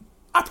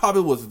 I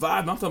probably was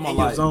vibing. I'm talking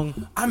about like,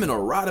 I'm in a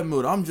rider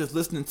mood. I'm just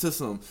listening to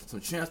some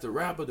Chance the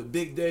Rapper, The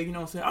Big Day, you know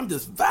what I'm saying? I'm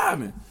just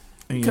vibing.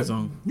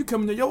 You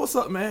come in there, yo, what's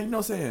up, man? You know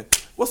what I'm saying?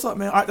 What's up,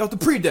 man? All right, that was the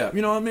pre-dap,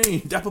 you know what I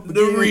mean? Dap up again.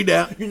 The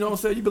re-dap. You know what I'm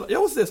saying? You be like,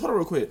 yo, what's this? Hold on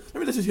real quick. Let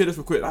me just hear this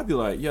real quick. I'd be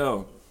like,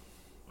 yo,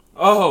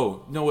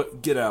 oh, you know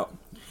what? Get out.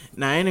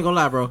 Nah, I ain't gonna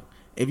lie, bro.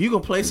 If you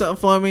gonna play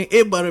something for me,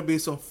 it better be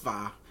some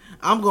fire.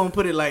 I'm gonna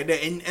put it like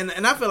that.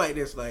 And I feel like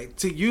this, like,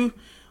 to you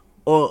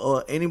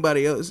or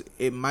anybody else,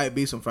 it might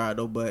be some fire,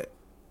 though, but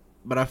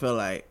I feel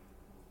like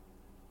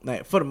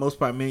for the most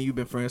part, me and you've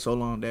been friends so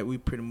long that we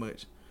pretty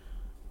much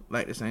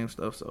like the same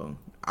stuff, so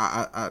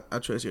I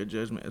trust your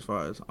judgment as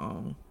far as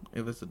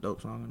if it's a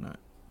dope song or not.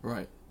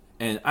 Right.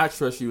 And I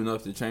trust you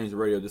enough to change the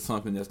radio to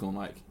something that's gonna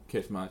like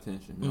catch my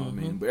attention. You know what I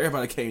mean? But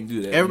everybody can't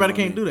do that. Everybody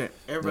can't do that.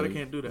 Everybody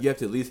can't do that. You have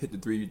to at least hit the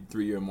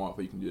three year mark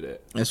before you can do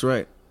that. That's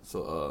right.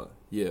 So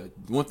yeah,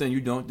 one thing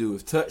you don't do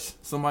is touch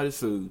somebody's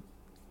food,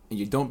 and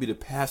you don't be the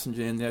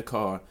passenger in their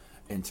car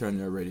and turn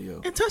their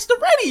radio. And touch the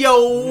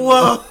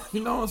radio.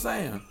 You know what I'm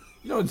saying?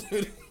 You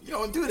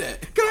don't do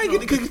that. Can I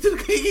get the cookie to the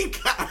cookie?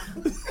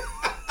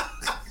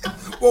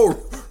 Whoa,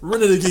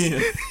 run it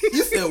again.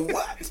 You said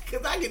what?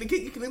 Can I get the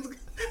cookie?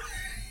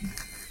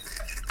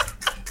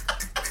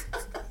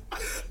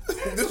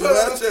 This is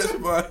our chance,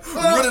 boy.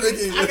 Run it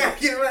again. I gotta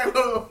get it right.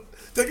 Hold on.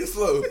 Take it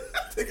slow.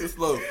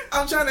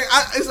 I'm trying to.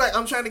 It's like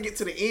I'm trying to get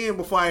to the end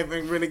before I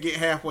even really get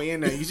halfway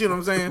in there. You see what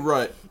I'm saying?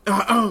 Right.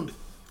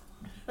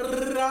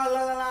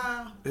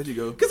 There you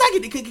go. Cause I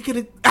get the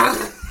cookie.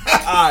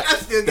 Alright,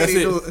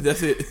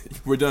 that's it.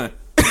 We're done.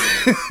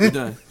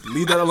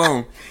 Leave that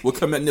alone. We'll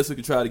come back next week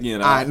and try it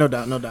again. Alright, no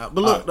doubt.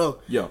 But look, though.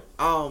 Yo.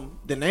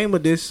 The name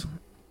of this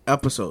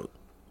episode.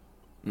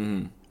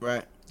 Mm-hmm.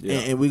 Right. Yeah.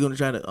 And we're gonna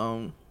try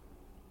to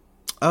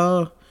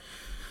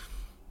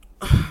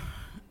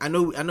I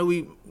know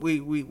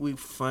we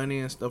funny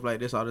and stuff like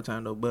this all the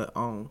time though, but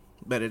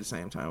at the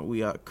same time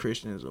we are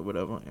Christians or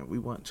whatever, and we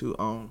want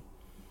to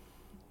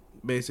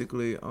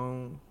basically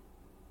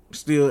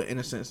still in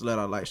a sense let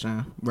our light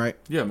shine, right?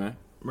 Yeah, man.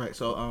 Right.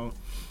 So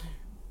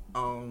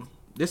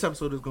this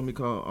episode is gonna be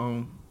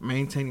called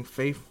Maintaining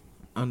Faith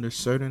Under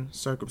Certain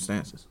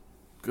Circumstances.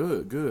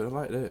 Good. I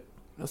like that.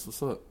 That's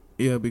what's up.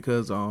 Yeah,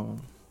 because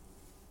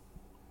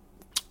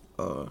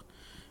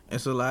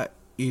it's a lot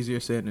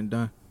easier said than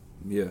done.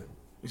 Yeah.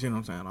 You see what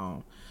I'm saying?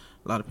 A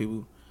lot of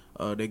people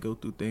they go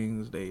through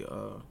things,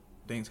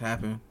 things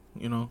happen,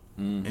 you know.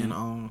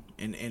 Mm-hmm.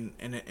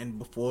 And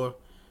before,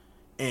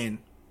 and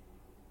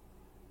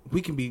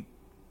we can be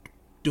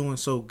doing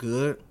so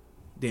good,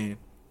 then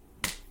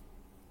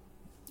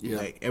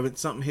like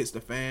something hits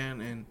the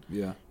fan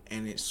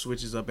and it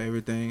switches up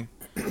everything.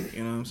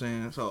 You know what I'm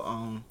saying?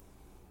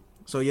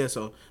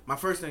 So my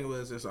first thing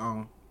was this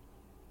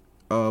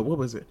what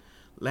was it?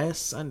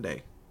 Last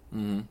Sunday,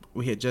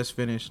 we had just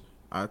finished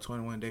our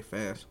 21-day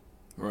fast.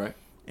 Right.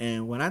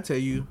 And when I tell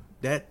you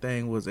that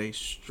thing was a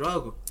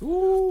struggle.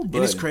 Ooh, and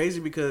it's crazy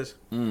because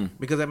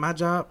at my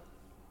job,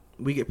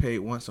 we get paid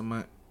once a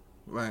month.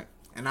 Right.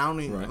 And I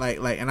don't even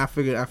and I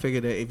figured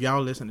that if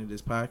y'all listen to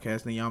this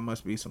podcast, then y'all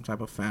must be some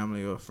type of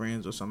family or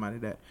friends or somebody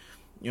that,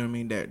 you know what I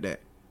mean,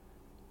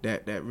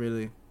 that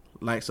really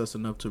likes us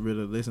enough to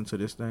really listen to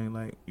this thing.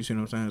 Like, you see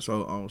what I'm saying?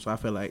 So I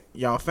feel like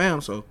y'all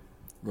fam, so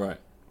right.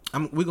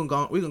 We gonna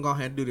go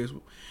ahead and do this.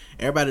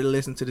 Everybody that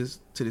listen to this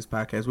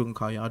podcast, we're gonna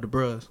call y'all the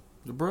bros.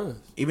 The bros.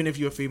 Even if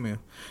you're a female.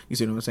 You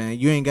see what I'm saying?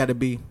 You ain't gotta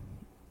be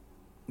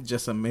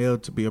just a male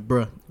to be a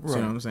bruh. You see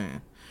what I'm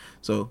saying?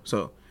 So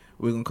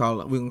we're gonna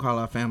call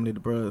our family the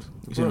bros.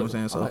 You see what I'm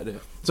saying? So I like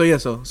that.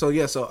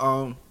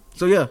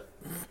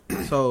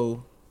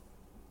 So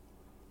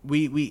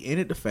we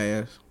ended the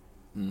fast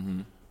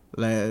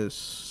last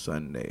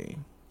Sunday.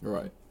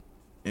 Right.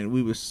 And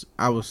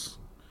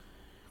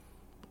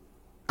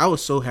I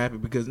was so happy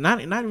because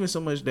not even so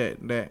much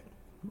that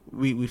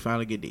we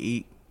finally get to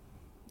eat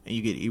and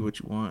you get to eat what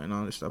you want and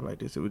all this stuff like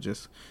this. It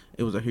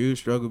was a huge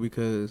struggle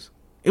because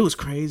it was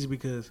crazy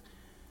because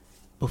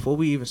before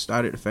we even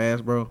started the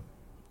fast, bro,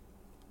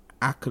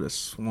 I could have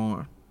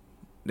sworn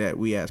that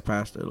we asked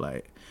Pastor,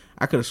 like,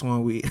 I could have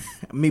sworn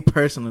me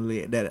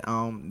personally, that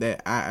I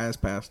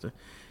asked Pastor,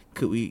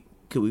 could we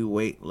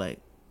wait like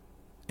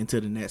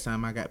until the next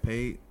time I got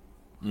paid,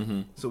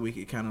 so we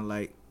could kind of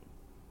like,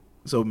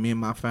 so me and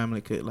my family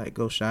could like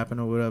go shopping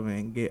or whatever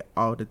and get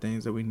all the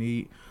things that we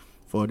need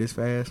for this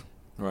fast.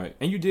 Right,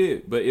 and you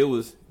did, but it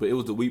was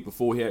the week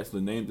before he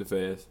actually named the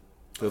fast.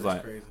 Cause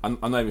like crazy. I'm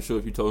not even sure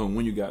if you told him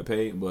when you got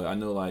paid, but I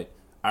know like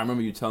I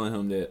remember you telling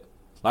him that.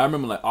 Like, I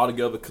remember like all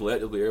together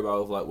collectively, everybody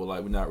was like, "Well,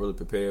 like we're not really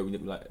prepared. We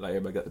like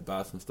everybody got to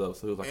buy some stuff."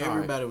 So it was like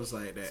everybody was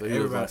like that. So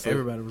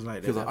everybody was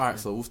like that. He was like, "All right,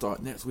 so we'll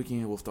start next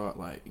weekend. We'll start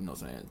like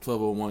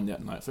 12:01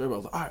 that night." So everybody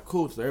was like, "All right,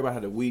 cool." So everybody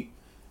had a week,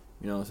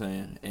 you know what I'm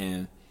saying?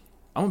 And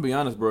I'm gonna be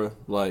honest, bro.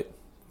 Like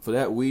for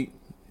that week,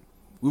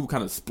 we were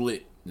kind of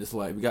split. Just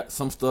like we got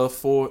some stuff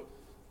for it.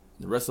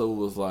 The rest of it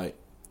was like,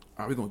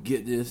 "All right, we gonna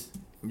get this."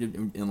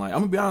 And like I'm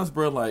gonna be honest,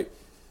 bro. Like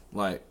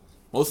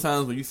most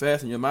times when you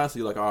fast in your mind, so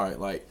you're like, "All right,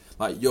 like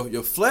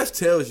your flesh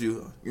tells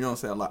you, you know what I'm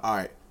saying? Like, all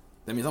right,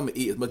 that means I'm gonna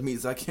eat as much meat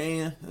as I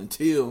can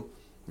until, you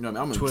know what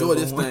I mean, I'm gonna enjoy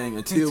this thing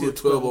until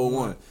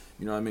 12:01.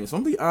 You know what I mean? So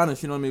I'm gonna be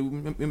honest, you know what I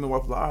mean? Me and my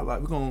wife was like, all right,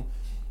 like we're gonna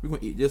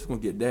eat this, we're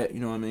gonna get that,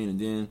 you know what I mean? And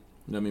then, you know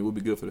what I mean, we'll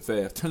be good for the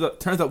fast.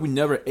 Turns out we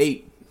never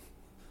ate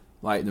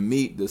like the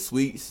meat, the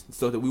sweets,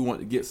 stuff that we wanted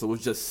to get, so it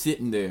was just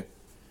sitting there.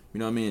 You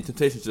know what I mean?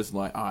 Temptation's just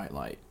like, all right,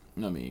 like,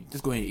 you know what I mean?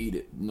 Just go ahead and eat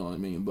it. You know what I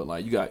mean? But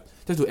like,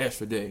 just do an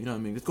extra day. You know what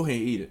I mean? Just go ahead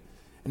and eat it.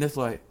 And it's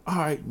like, all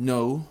right,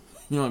 no.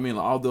 You know what I mean?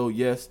 Like, although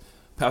yes,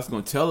 Pastor's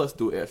gonna tell us to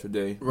do an extra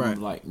day, right?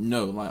 I'm like,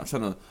 no, like I'm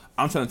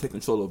trying to take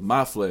control of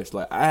my flesh.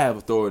 Like I have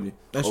authority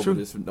over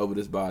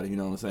this body. You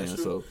know what I'm saying?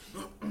 So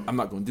I'm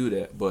not gonna do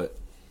that. But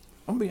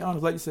I'm gonna be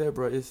honest, like you said,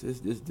 bro, it's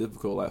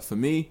difficult. Like for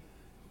me,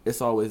 it's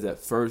always that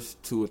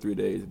first 2 or 3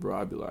 days, bro.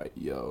 I'd be like,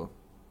 yo,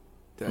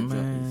 that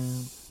junk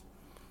is.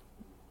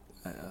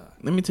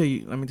 Let me tell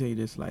you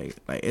this, like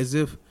as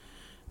if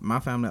my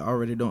family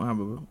already don't have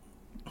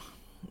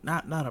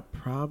not a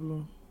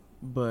problem,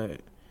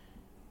 but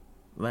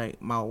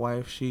like my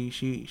wife,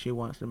 she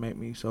wants to make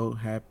me so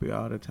happy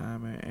all the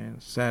time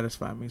and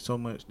satisfy me so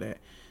much that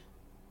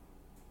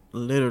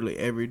literally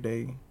every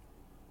day,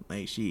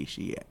 like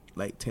she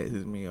like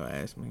texts me or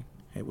asks me,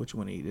 "Hey, what you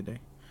want to eat today?"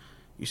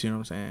 You see what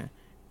I'm saying?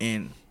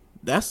 And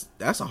that's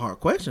a hard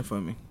question for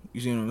me.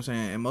 You see what I'm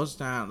saying? And most of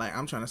the time, like,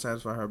 I'm trying to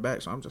satisfy her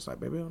back, so I'm just like,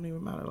 baby, it don't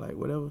even matter. Like,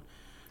 whatever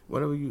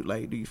you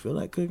like. Do you feel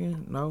like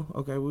cooking? No?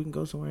 Okay, we can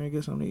go somewhere and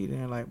get something to eat.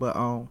 And like, but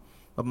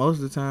most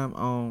of the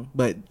time,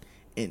 but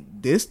in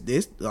this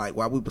like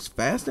while we was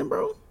fasting,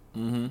 bro,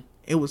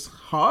 it was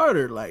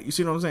harder. Like, you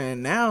see what I'm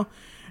saying? Now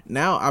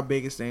our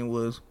biggest thing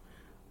was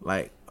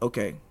like,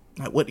 okay,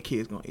 like what the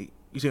kids gonna eat.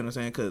 You see what I'm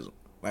saying? Because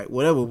like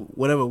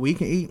whatever we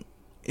can eat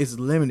is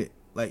limited.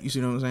 Like, you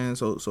see what I'm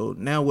saying? So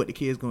now what the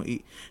kids gonna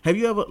eat? Have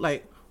you ever,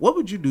 like, what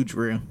would you do,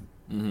 Jarrell,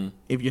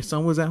 if your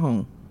son was at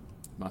home?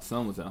 My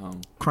son was at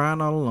home.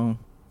 Crying all alone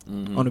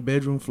on the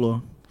bedroom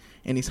floor,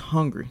 and he's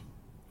hungry.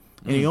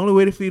 And the only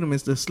way to feed him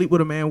is to sleep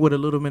with a man with a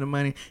little bit of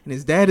money, and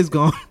his dad is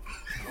gone.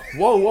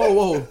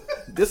 Whoa.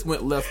 This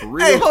went left real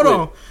quick. Hey, hold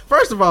on.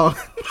 First of all.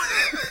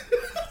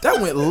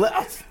 That went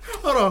left.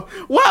 Hold on.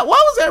 Why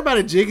was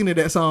everybody jigging to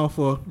that song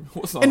for?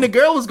 What song? And the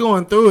girl was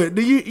going through it.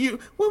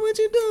 What would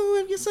you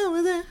do if your son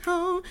was at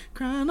home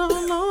crying all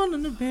alone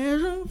in the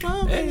bedroom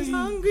floor and he's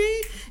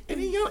hungry? And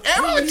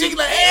everyone jigging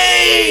like,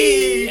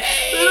 hey,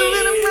 little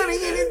bit of money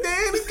in his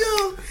daddy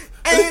go.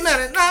 Ain't not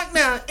a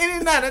knockdown,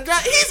 ain't not a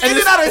drop. He's in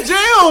and out of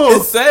jail.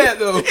 It's sad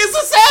though. It's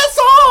a sad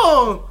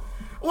song.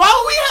 Why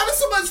were we having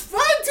so much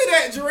fun to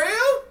that,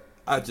 Jarrell?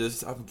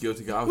 I'm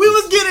guilty. We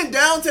was getting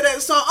down to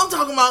that song. I'm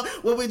talking about,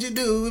 what would you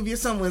do if your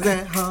son was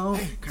at home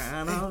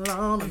crying all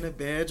alone on the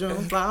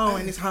bedroom floor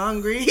and he's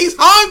hungry? He's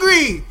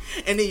hungry!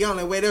 And the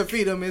only way to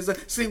feed him is to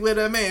sleep with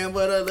a man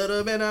with a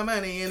little bit of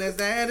money and his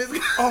dad is...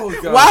 Oh,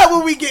 God. Why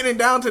were we getting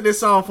down to this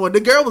song for? The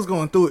girl was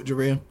going through it,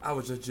 Jarrell. I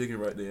was just jigging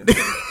right there.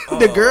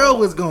 The girl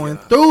was going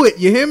through it.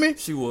 You hear me?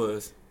 She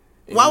was.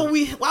 Why were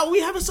we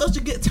having such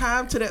a good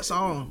time to that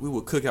song? We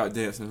were cookout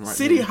dancing right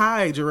City now.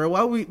 High, Jarrell.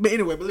 Why we? But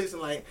anyway, but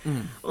listen, like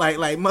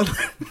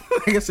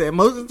I said,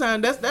 most of the time,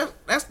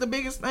 that's the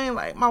biggest thing.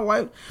 Like my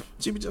wife,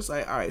 she be just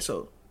like, all right,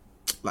 so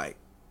like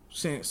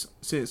since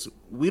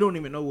we don't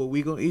even know what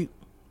we gonna eat,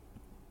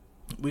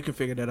 we can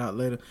figure that out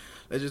later.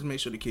 Let's just make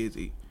sure the kids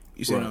eat.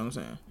 You see what I'm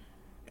saying?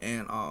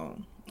 And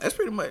that's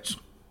pretty much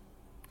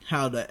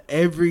how the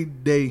every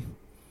day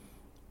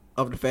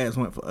of the fast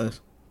went for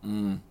us.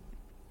 You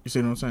see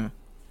what I'm saying?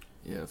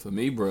 Yeah, for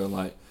me, bro,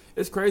 like,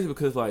 it's crazy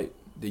because, like,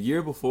 the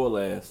year before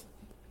last,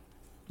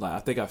 like, I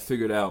think I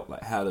figured out,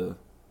 like, how to,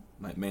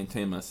 like,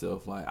 maintain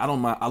myself. Like, I don't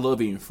mind, I love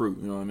eating fruit,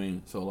 you know what I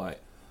mean? So, like,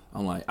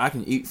 I'm like, I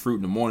can eat fruit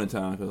in the morning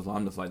time because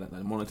I'm just like that.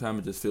 Like, the morning time,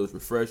 it just feels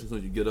refreshing. So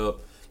you get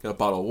up, get a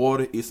bottle of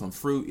water, eat some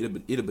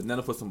fruit, eat a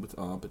banana for some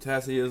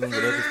potassium,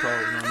 whatever it's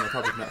called. You know what I mean? I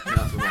probably not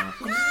pronounce it wrong.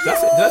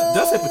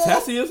 That's it,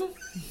 potassium?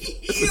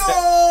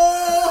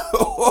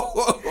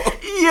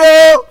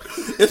 Yo!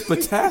 It's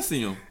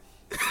potassium.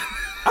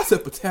 I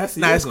said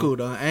potassium. Nah, it's cool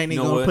though. I ain't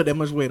even gonna put that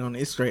much weight on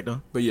it. It's straight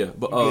though. But yeah,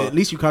 at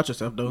least you caught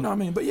yourself though. You know what I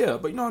mean? But you know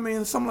what I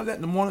mean? Something like that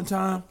in the morning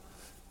time,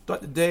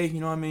 throughout the day, you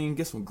know what I mean?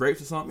 Get some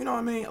grapes or something, you know what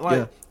I mean?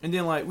 Like, and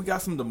then like we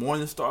got some of the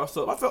morning star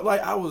stuff. I felt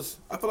like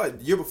the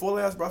year before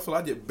last, bro, I feel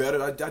like I did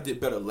better. I did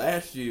better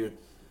last year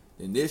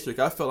than this year.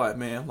 I felt like,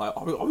 man, like,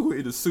 are we gonna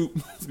eat a soup?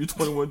 It's gonna be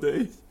 21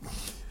 days.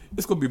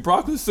 It's gonna be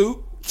broccoli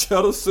soup,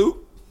 cheddar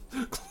soup.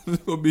 It's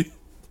gonna be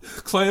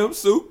clam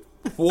soup,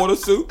 water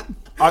soup,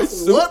 ice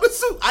soup. Water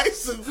soup, ice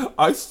soup.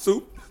 Ice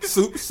soup,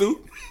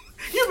 soup.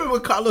 You remember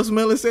when Carlos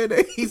Miller said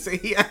that? He said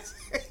he asked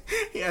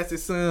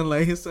his son,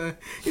 like he said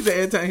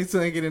every time his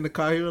son get in the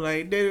car, he was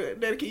like,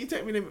 Daddy, can you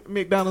take me to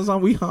McDonald's?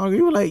 We hungry.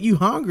 He was like, you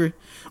hungry?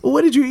 Well,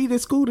 what did you eat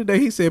at school today?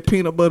 He said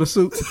peanut butter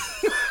soup.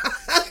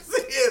 I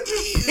said,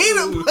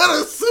 peanut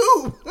butter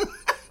soup?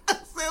 I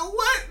said,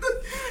 what?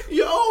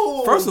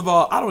 Yo. First of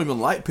all, I don't even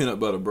like peanut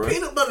butter, bro.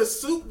 Peanut butter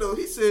soup, though.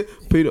 He said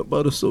peanut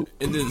butter soup.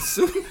 And then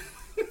soup.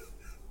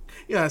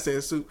 Yeah, I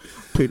said soup.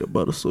 Peanut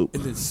butter soup.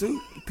 And then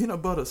soup.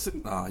 Peanut butter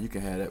soup. Nah, you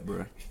can have that,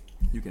 bro.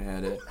 You can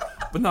have that.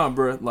 But nah,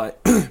 bro,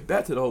 like,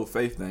 back to the whole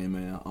faith thing,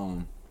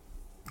 man.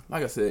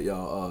 Like I said,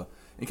 y'all,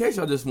 in case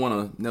y'all just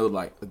want to know,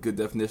 like, a good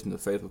definition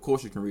of faith, of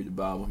course you can read the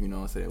Bible, you know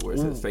what I'm saying, where it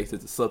says faith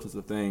is the substance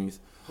of things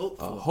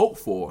hoped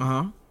for.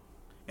 Uh-huh.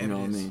 You know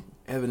what I mean?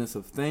 Evidence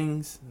of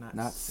things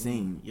not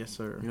seen. Yes,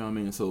 sir. You know what I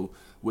mean? So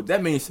what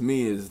that means to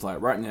me is,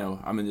 like, right now,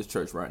 I'm in this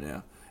church right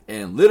now,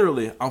 and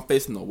literally I'm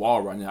facing the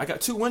wall right now. I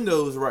got 2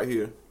 windows right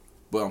here,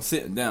 but I'm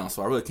sitting down,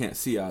 so I really can't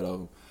see out of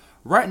them.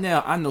 Right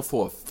now, I know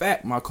for a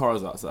fact my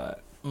car's outside.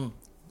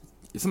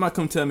 If somebody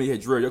come tell me, hey,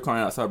 Drew, your car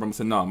ain't outside, bro, I'm going to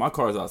say, no, my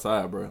car's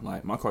outside, bro.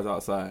 Like, my car's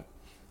outside.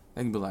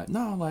 They can be like,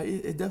 no, like,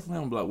 it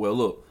definitely. I'm be like, well,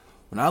 look,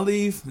 when I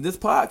leave this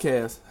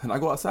podcast and I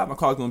go outside, my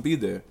car's going to be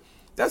there.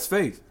 That's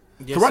faith.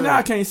 Yes, right now,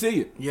 I can't see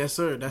it. Yes,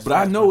 sir. That's but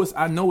faith.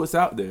 I know it's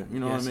out there. You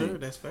know what I mean? Yes, sir.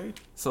 That's faith.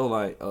 So,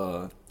 like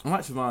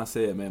Siobhan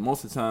said, man,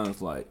 most of the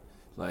times, like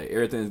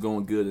everything's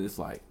going good, and it's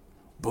like,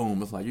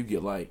 boom, it's like you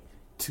get, like,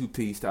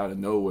 2-pieced out of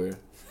nowhere.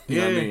 You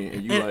know what I mean?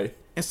 And you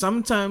and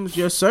sometimes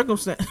your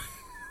circumstance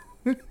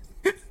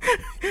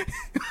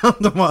I'm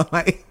talking about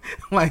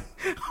I'm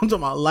talking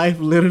about life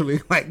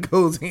literally like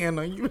goes hand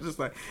on you. Just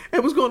like, hey,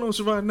 what's going on,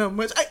 Siobhan? Not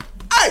much.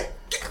 Hey,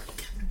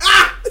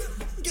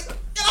 get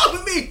off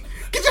of me!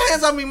 Get your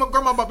hands off me! My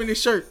grandma popping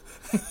this shirt.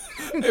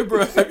 Hey,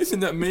 bro, have you seen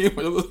that meme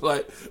where it was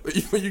like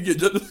when you get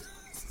just.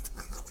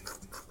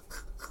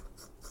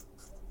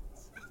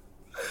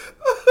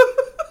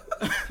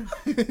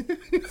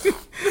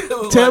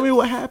 Tell me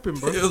what happened,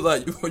 bro. It was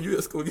like when you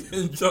at school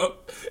getting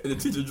jumped and the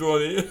teacher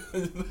joined in.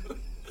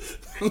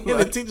 And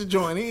the teacher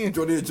joined in.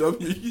 Joined in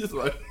jumping you just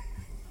like.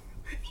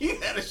 You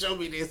gotta show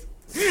me this.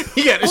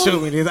 You gotta show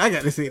me this. I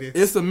gotta see this.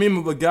 It's a meme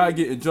of a guy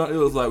getting jumped. It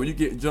was like when you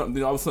get jumped,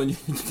 then all of a sudden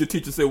your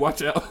teacher say,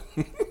 "Watch out."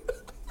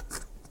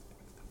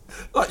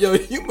 Like, yo,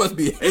 you must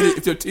be hated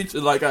if your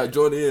teacher like got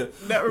joined in.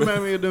 That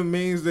remind me of the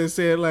memes that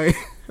said like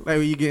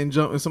when you getting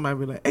jumped and somebody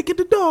be like, "Hey, get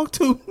the dog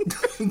too."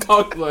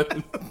 Dog like,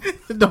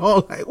 the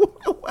dog like,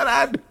 what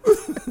I do?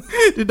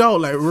 The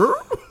dog like,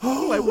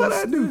 like what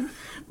I do?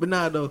 But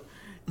nah, though,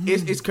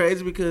 it's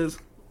crazy because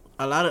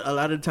a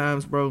lot of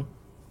times, bro,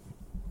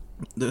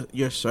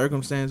 your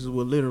circumstances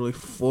will literally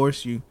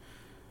force you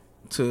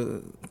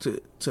to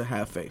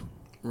have faith.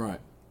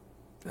 Right.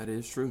 That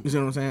is true. You see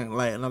what I'm saying?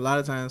 Like, and a lot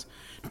of times,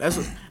 that's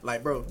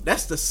like, bro,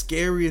 that's the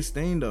scariest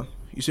thing, though.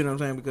 You see what I'm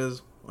saying?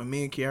 Because when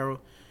me and Kiara,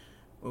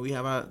 when we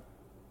have our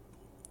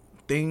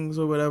things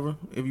or whatever,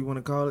 if you want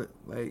to call it,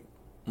 like,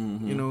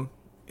 you know,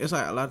 it's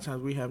like a lot of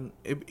times we have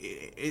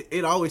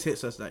it always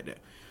hits us like that.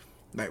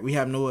 Like, we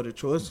have no other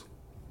choice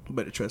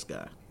but to trust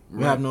God.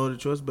 We have no other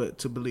choice but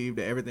to believe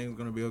that everything's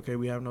gonna be okay.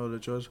 We have no other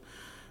choice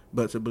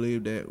but to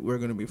believe that we're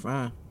gonna be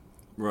fine.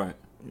 Right.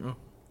 You know.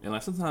 And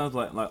like sometimes,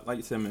 like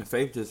you said, man,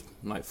 faith just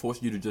like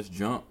force you to just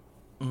jump.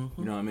 You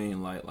know what I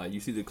mean? Like you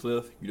see the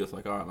cliff, you just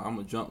like, all right, I'm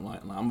gonna jump.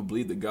 Like I'm gonna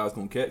believe that God's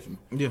gonna catch me.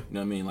 Yeah. You know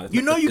what I mean? Like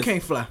you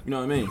can't fly. You know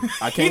what I mean?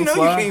 I can't you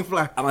fly. You can't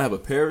fly. I don't have a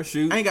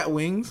parachute. I ain't got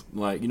wings.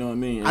 Like, you know what I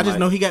mean? And I just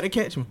know he got to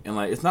catch me. And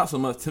like it's not so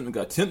much tempting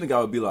God. Tempting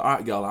God would be like, all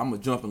right, God, I'm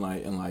gonna jump and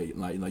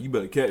like you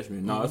better catch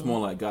me. No, it's more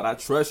like, God, I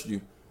trust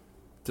you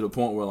to the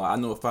point where like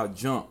I know if I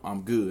jump,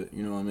 I'm good.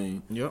 You know what I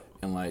mean? Yep.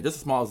 And like just a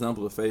small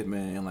example of faith,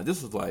 man. And like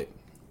this was like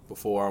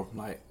before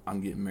like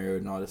I'm getting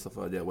married and all this stuff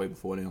like that. Way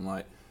before then,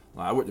 like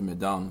I worked at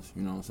McDonald's.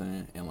 You know what I'm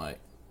saying? And like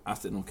I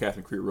stayed on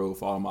Catherine Creek Road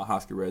for all my high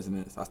school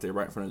residents. I stayed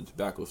right in front of the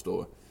tobacco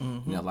store.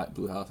 You know, like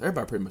Blue House.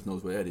 Everybody pretty much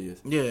knows where that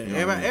is. Yeah, you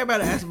know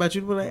everybody asks about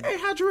you. Be like, hey,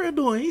 how Jarrell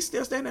doing? He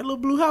still staying in that little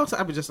Blue House?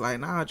 I be just like,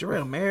 nah,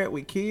 Jarrell married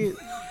with kids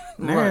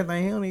and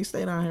everything. He don't even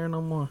stay down here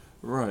no more.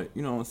 Right,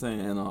 you know what I'm saying?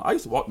 And I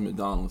used to walk to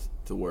McDonald's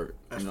to work.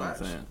 That's you know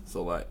facts. what I'm saying?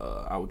 So like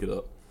I would get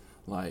up,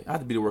 like I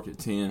had to be to work at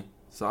 10,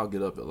 so I'll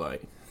get up at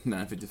like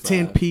 9:55.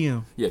 10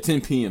 p.m. Yeah,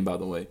 10 p.m. by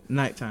the way.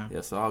 Nighttime.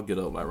 Yeah, so I'll get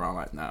up like around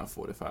like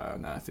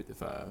 9:45,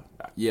 9:55.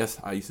 Yes,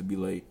 I used to be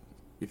late,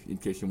 in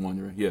case you're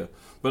wondering. Yeah,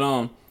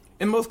 but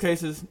in most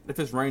cases, if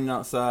it's raining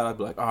outside, I'd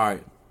be like, all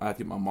right, I have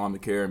to get my mom to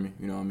carry me.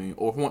 You know what I mean?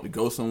 Or if I want to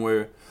go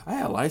somewhere, I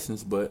had a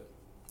license, but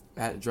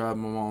I had to drive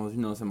my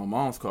mom's, my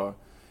mom's car.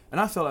 And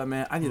I felt like,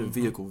 man, I need a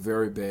vehicle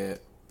very bad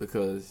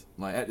because,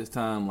 like, at this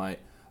time, like,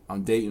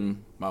 I'm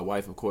dating my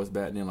wife, of course,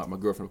 back then, like, my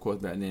girlfriend, of course,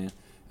 back then.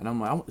 And I'm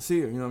like, I want to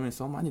see her, you know what I mean?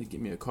 So I'm like, I need to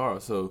get me a car.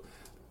 So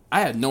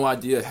I had no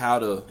idea how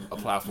to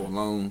apply for a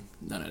loan.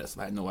 None of that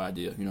stuff. I had no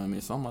idea, you know what I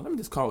mean? So I'm like, let me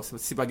just call,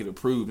 see if I get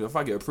approved. If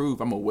I get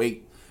approved, I'm going to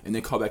wait and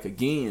then call back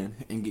again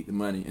and get the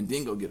money and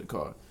then go get a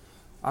car.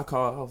 I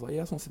called. I was like,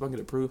 yeah, I just want to see if I can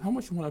get approved. How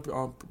much you want to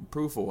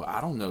approve for?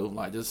 I don't know.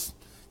 Like, just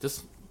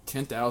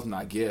 $10,000,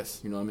 I guess.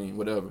 You know what I mean?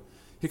 Whatever.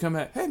 He come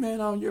back, hey,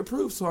 man, you're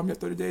approved, so I'm here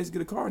 30 days to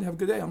get a car and have a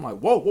good day. I'm like,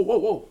 whoa,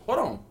 hold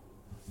on.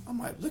 I'm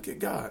like, look at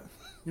God.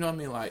 You know what I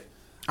mean? Like,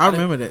 I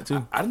remember that,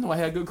 too. I didn't know I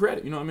had good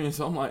credit, you know what I mean?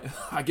 So I'm like,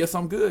 I guess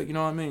I'm good, you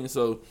know what I mean?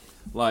 So,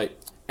 like,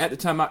 at the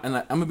time, I'm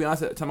going to be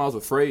honest, at the time I was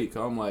afraid,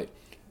 because I'm like,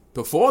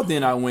 before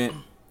then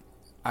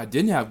I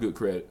didn't have good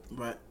credit.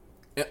 Right.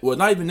 Well,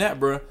 not even that,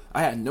 bro.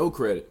 I had no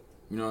credit,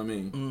 you know what I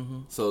mean? Mm-hmm.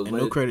 So and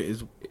no credit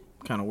is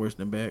kind of worse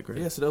than bad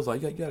credit. Yeah, so they was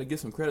like, you got to get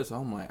some credit. So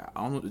I'm like,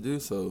 I don't know what to do,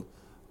 so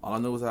all I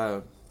know is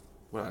I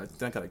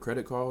think I got a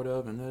credit card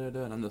or whatever,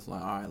 and I'm just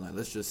like, all right, like,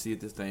 let's just see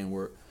if this thing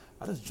work.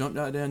 I just jumped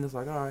out there and just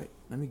like, all right,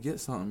 let me get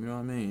something, you know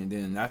what I mean? And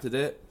then after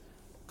that,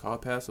 call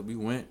passed, so we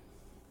went,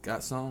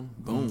 got something,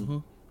 boom. Mm-hmm.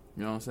 You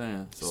know what I'm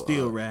saying? So,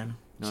 still riding.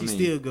 You know she what I mean?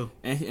 still go.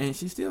 And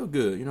she's still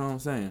good, you know what I'm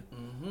saying?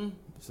 Mm-hmm.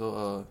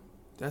 So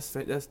that's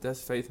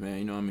faith, man.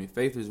 You know what I mean?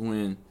 Faith is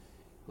when,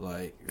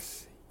 like,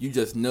 you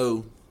just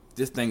know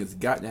this thing has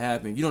got to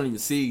happen. You don't even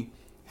see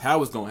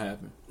how it's going to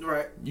happen.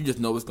 Right. You just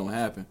know it's going to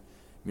happen.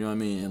 You know what I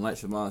mean? And like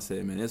Siobhan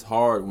said, man, it's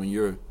hard when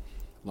you're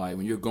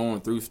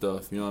going through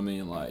stuff, you know what I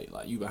mean? Like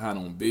you behind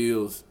on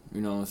bills,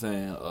 you know what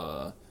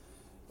I'm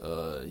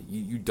saying?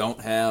 You don't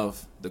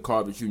have the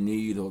car that you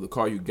need, or the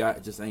car you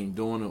got just ain't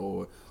doing it,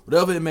 or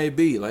whatever it may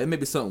be. Like, it may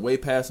be something way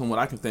past on what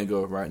I can think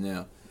of right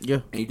now. Yeah.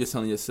 And you just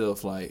telling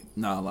yourself, like,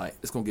 nah, like,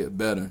 it's going to get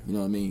better, you know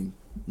what I mean?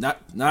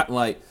 Not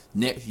like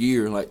next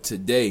year, like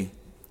today.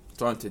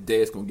 Starting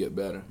today, it's going to get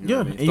better. You know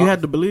what I mean? And you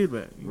had to believe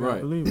that. You right.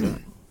 had to believe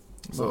that.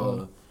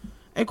 So,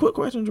 hey, quick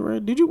question,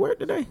 Jarrell. Did you work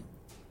today?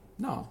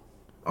 no.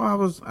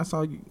 Oh, I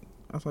saw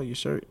your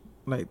shirt,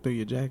 like, through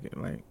your jacket.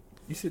 Like,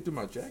 You see it through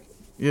my jacket?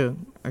 Yeah,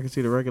 I can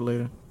see the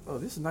regulator. Oh,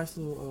 this is a nice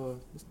little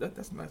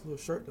that's a nice little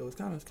shirt though. It's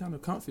kind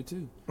of comfy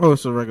too. Oh,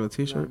 it's a regular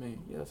You know T-shirt. what I mean?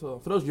 Yeah. So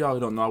for those of y'all who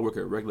don't know, I work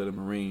at Regulator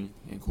Marine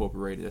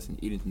Incorporated. That's in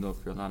Edenton,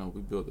 North Carolina.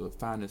 We build the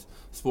finest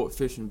sport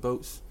fishing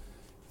boats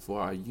for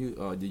our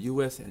the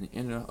U.S. and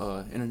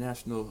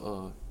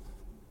international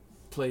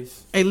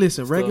place. Hey,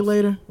 listen, Stuff.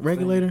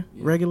 regulator.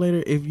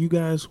 Yeah. If you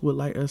guys would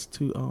like us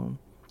to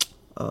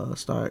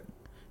start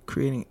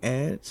creating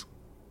ads,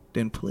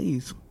 then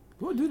please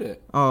We'll do that.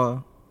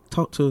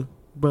 talk to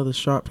Brother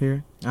Sharp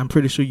here. I'm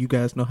pretty sure you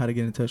guys know how to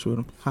get in touch with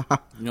him. You know But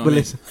what I mean?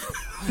 listen,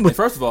 And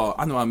first of all,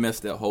 I know I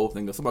messed that whole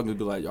thing up. Somebody's gonna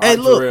be like, "All Hey, right,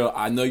 look. Jarrell,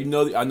 I know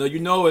you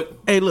know it."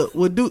 hey, look,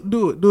 well,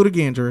 do it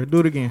again, Jared.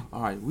 Do it again.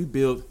 All right, we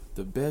build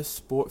the best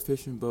sport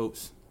fishing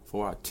boats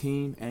for our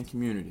team and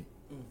community.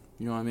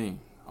 You know what I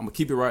mean? I'm gonna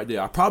keep it right there.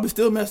 I probably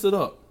still messed it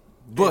up,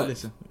 but Hey,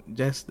 listen,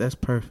 that's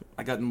perfect.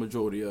 I got the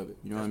majority of it.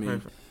 You know what I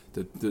mean?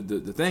 Perfect.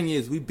 The thing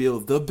is, we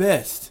build the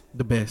best,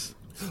 The best.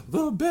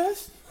 the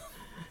best,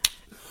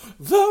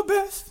 the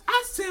best,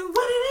 I said,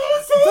 what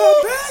it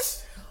the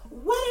best,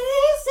 What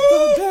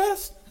the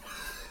best,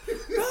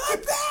 the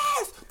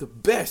best, the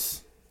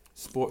best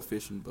sport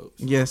fishing boats.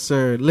 Yes,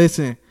 sir.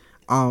 Listen,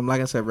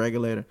 like I said,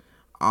 regulator.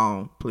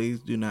 Please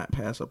do not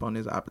pass up on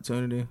this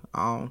opportunity.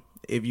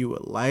 If you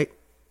would like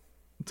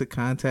to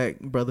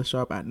contact Brother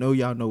Sharp, I know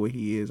y'all know where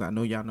he is. I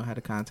know y'all know how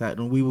to contact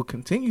him. We will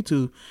continue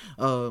to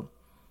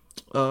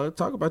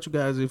talk about you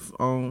guys if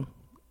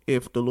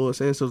the Lord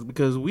says so,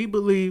 because we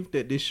believe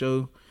that this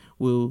show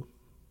will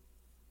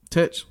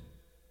touch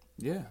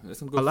Yeah,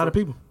 that's a lot of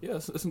people. Yeah,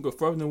 it's gonna go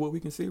further than what we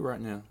can see right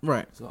now.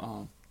 Right.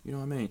 So, you know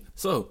what I mean.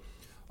 So,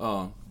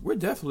 we're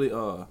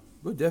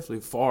definitely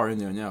far in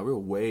there now. We're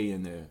way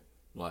in there.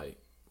 Like,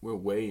 we're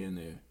way in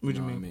there. What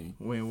do know you what mean?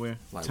 I mean? Where?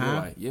 Like, Time?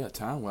 we're like, yeah,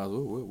 time wise,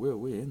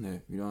 we're in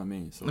there. You know what I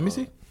mean? So, Let me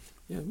see.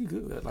 Yeah, we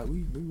good. Like,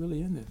 we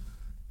really in there.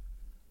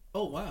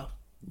 Oh wow.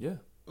 Yeah.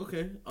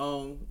 Okay.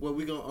 Well,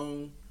 we gonna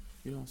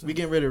You know what I'm saying? we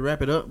getting ready to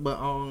wrap it up, but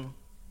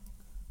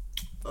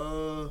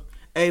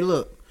hey,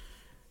 look,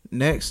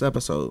 next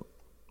episode.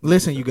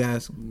 Listen, you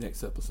guys.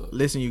 Next episode.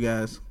 Listen, you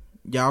guys.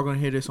 Y'all gonna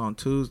hear this on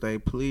Tuesday.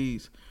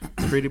 Please,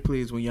 pretty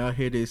please, when y'all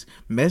hear this,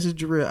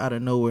 message Jarrell out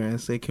of nowhere and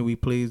say, "Can we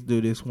please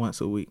do this once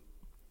a week?"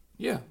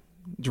 Yeah.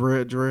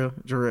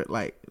 Jarrell,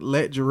 like,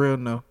 let Jarrell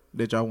know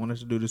that y'all want us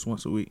to do this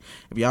once a week.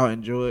 If y'all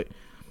enjoyed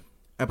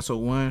episode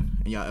 1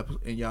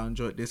 and y'all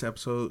enjoyed this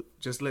episode,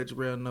 just let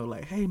Jarrell know,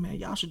 like, hey man,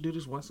 y'all should do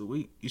this once a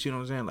week. You see what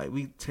I'm saying? Like,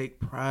 we take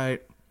pride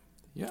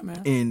Yeah,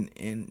 man.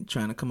 in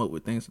trying to come up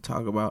with things to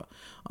talk about.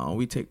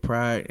 We take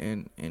pride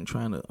in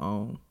trying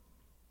to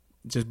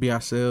just be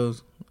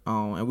ourselves.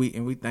 And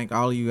we thank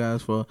all of you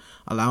guys for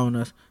allowing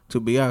us to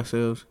be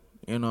ourselves.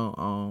 You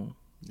know,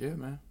 Yeah,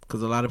 man.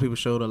 because a lot of people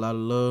showed a lot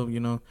of love. You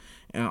know,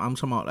 and I'm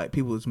talking about, like,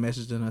 people was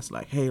messaging us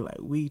like, hey, like,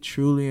 we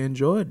truly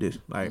enjoyed this.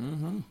 Like,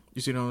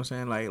 you see what I'm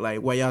saying? Like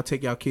while y'all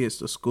take y'all kids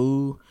to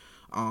school,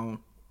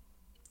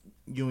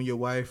 you and your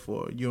wife,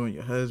 or you and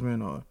your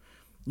husband, or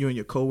you and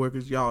your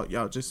coworkers, y'all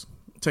just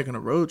taking a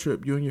road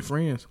trip. You and your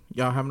friends,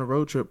 y'all having a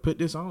road trip. Put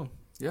this on.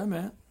 Yeah,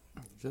 man.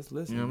 Just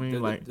listen. You know what I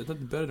mean? Like, there's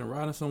nothing better than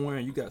riding somewhere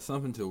and you got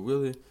something to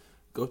really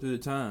go through the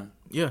time.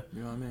 Yeah. You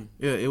know what I mean?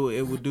 Yeah, it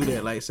would do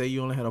that. Like, say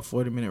you only had a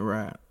 40-minute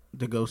ride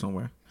to go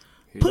somewhere.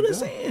 Here Put you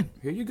us go. in.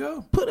 Here you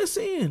go. Put us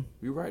in.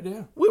 We right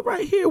there. We're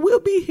right here.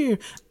 We'll be here.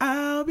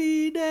 I'll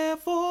be there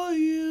for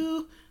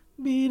you.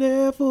 Be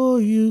there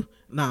for you.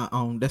 Nah,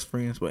 that's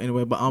Friends. But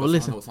anyway, but I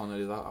listen. know what song that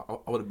is. I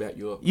would have backed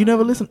you up. You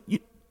never listen.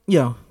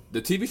 Yo.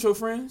 The TV show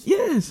Friends?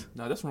 Yes.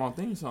 No, that's the wrong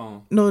theme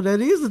song. No,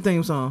 that is the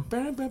theme song.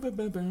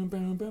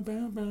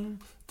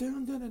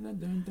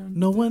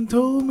 No one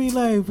told me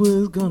life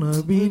was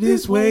gonna be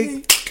this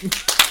way.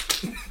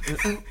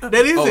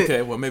 That is it.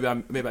 Okay, well maybe I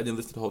didn't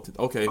listen to the whole thing.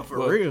 Okay, Oh,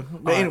 for real.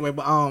 But anyway,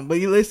 but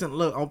you listen.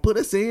 Look, put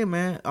us in,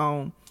 man.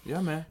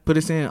 Yeah, man. Put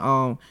us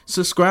in.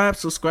 Subscribe.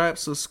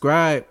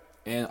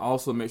 And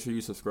also make sure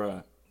you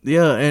subscribe.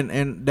 Yeah,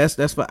 and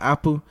that's for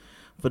Apple,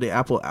 for the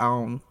Apple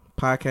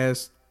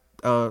podcast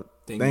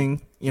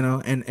thing, you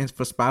know, and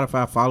for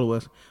Spotify, follow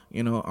us,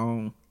 you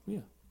know, yeah,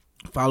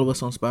 follow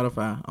us on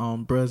Spotify,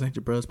 Bruhs Ain't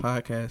Your Bruhs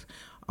podcast.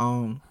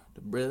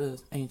 The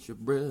Bruhs Ain't Your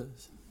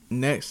Bruhs.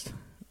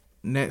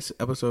 Next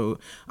episode,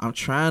 I'm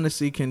trying to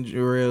see can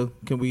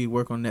we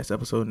work on next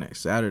episode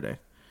next Saturday,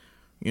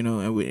 you know,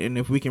 and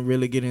if we can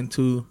really get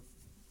into,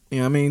 you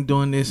know what I mean,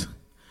 doing this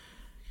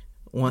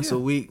once a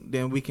week,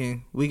 then we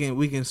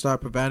can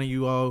start providing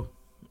you all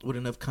with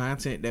enough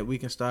content that we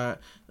can start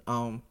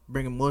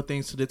bringing more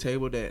things to the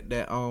table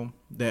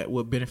that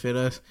will benefit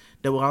us,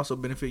 that will also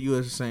benefit you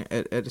at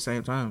the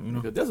same time, you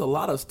know. Because there's a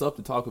lot of stuff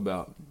to talk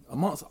about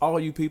amongst all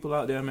you people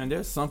out there, man.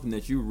 There's something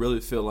that you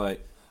really feel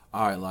like,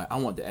 all right, like I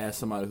want to ask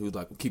somebody who's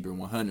like keep it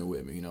 100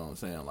 with me, you know what I'm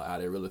saying, like how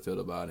they really feel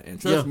about it. And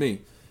trust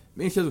me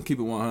and Chris will keep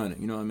it 100,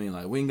 you know what I mean.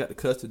 Like we ain't got the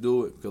cuss to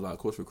do it because, like, of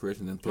course, we're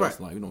Christians, and plus,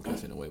 like, we don't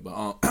cuss anyway. But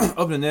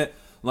other than that,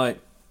 like,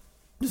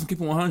 Just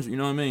keep it 100. You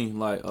know what I mean?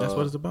 Like That's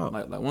what it's about.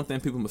 Like one thing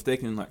people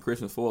mistaken like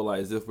Christians for,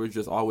 like, is if we're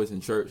just always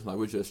in church, like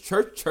we're just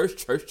church.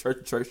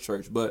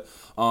 But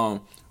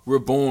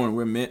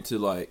we're meant to,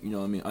 like, you know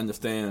what I mean,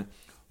 understand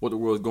what the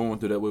world's going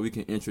through. That way we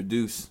can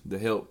introduce the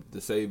help,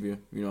 the Savior.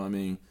 You know what I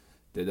mean?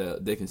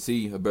 That they can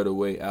see a better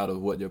way out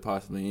of what they're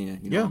possibly in.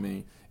 You know what I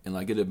mean? And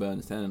like get a better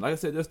understanding. Like I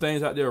said, there's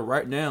things out there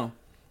right now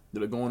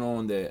that are going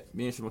on that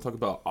me and Shimon talk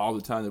about all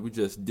the time that we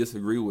just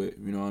disagree with.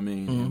 You know what I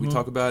mean? Mm-hmm. And we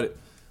talk about it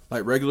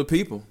like regular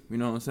people. You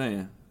know what I'm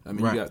saying? I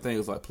mean, Right. You got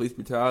things like police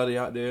brutality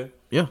out there.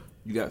 Yeah.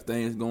 You got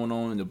things going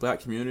on in the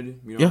black community.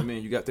 You know what I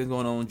mean? You got things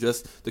going on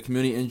just the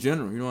community in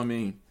general. You know what I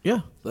mean? Yeah.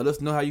 Let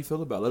us know how you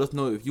feel about it. Let us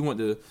know if you want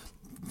to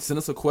send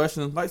us a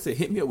question. Like I said,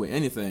 hit me up with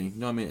anything. You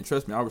know what I mean? And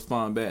trust me, I'll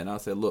respond back and I'll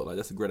say, look, like,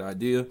 that's a great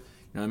idea.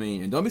 You know what I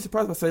mean? And don't be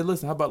surprised if I say,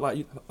 listen, how about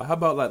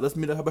let's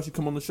meet up, how about you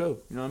come on the show?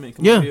 You know what I mean?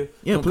 Come on here.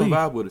 Come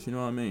vibe with us. You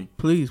know what I mean?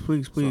 Please.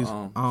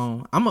 So,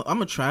 I'm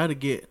gonna try to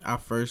get our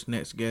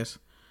next guest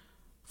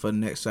for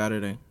next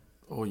Saturday.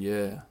 Oh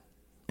yeah.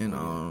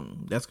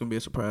 And that's gonna be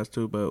a surprise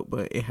too,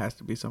 but it has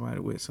to be somebody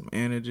with some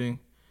energy,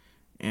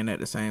 and at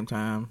the same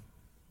time,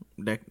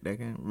 that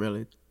can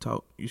really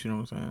talk. You see what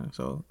I'm saying?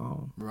 So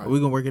right. We're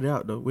gonna work it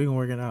out though. We're gonna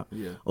work it out.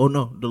 Yeah. Oh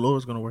no, the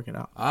Lord's gonna work it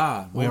out.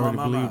 We already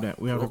believe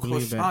that. We already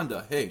believe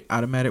that. Hey.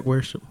 Automatic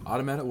worship.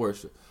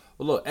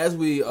 Well, look, as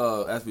we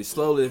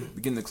slowly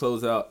begin to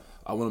close out,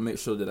 I want to make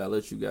sure that I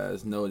let you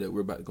guys know that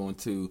we're about to go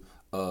into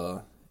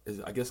I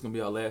guess it's gonna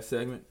be our last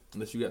segment.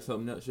 Unless you got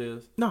something else,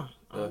 Shez? No.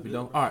 If you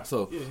don't, all right.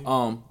 So,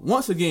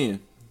 once again,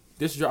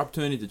 this is your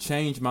opportunity to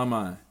change my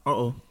mind.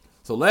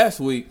 So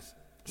last week,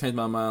 change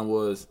my mind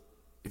was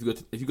if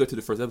you go to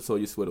the first episode,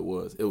 you see what it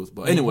was. It was,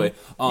 but anyway,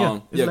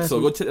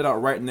 so go check it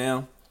out right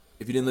now.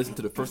 If you didn't listen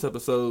to the first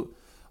episode,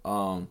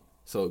 so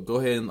go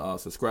ahead and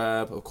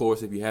subscribe, of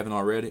course, if you haven't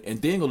already,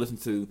 and then go listen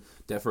to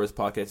that first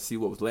podcast to see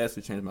what was last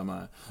week. Changed my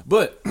mind,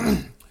 but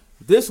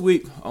this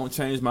week on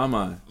Change My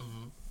Mind,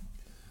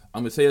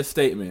 I'm gonna say a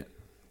statement.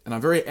 And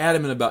I'm very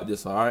adamant about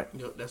this, all right?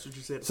 Yep, that's what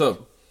you said.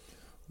 So,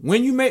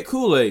 when you make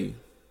Kool-Aid,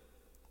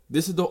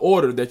 this is the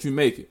order that you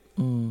make it.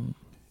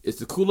 It's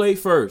the Kool-Aid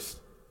first,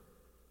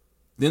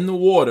 then the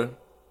water,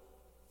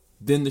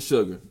 then the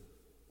sugar.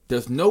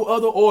 There's no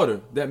other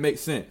order that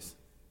makes sense.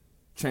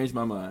 Change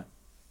my mind.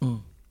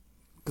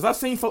 Because I've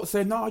seen folks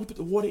say, no, you put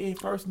the water in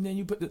first and then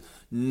you put the...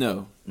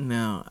 No.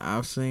 Now,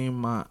 I've seen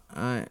my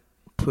aunt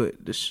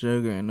put the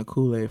sugar and the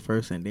Kool-Aid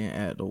first and then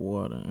add the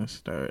water and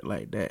stir it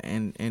like that.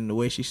 And the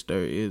way she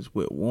stir it is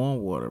with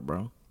warm water,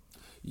 bro.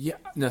 Yeah.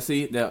 Now,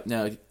 see, now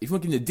if you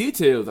want to get into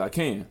details, I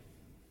can.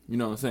 You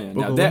know what I'm saying?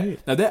 Well,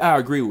 now that I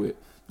agree with.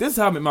 This is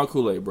how I make my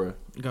Kool-Aid, bro.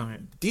 Go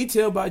ahead.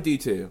 Detail by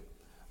detail.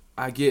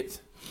 I get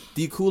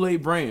the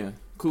Kool-Aid brand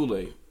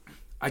Kool-Aid.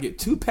 I get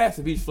 2 packs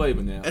of each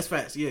flavor now. That's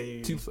fast.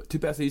 Yeah. 2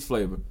 packs of each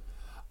flavor.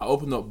 I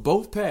open up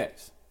both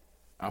packs.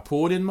 I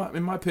pour it in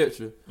my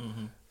pitcher.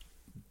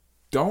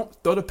 Don't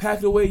throw the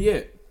packet away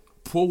yet.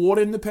 Pour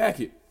water in the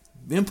packet.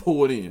 Then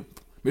pour it in.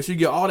 Make sure you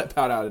get all that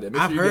powder out of that.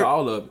 Make sure you get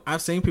all of it.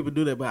 I've seen people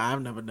do that, but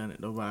I've never done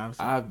it though. But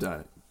I've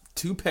done it.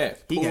 2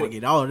 packs. You gotta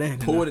get all that.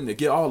 Pour it in there.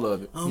 Get all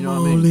of it. I'm you know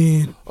all what I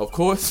mean? in. Of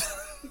course,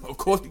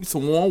 get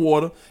some warm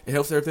water. It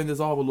helps everything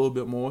dissolve a little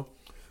bit more.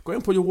 Go ahead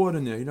and put your water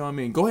in there. You know what I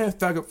mean? Go ahead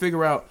and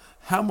figure out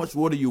how much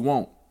water you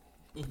want.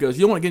 Because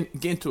you don't want to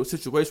get into a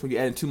situation where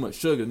you're adding too much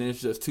sugar and then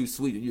it's just too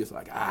sweet and you're just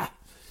like,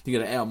 you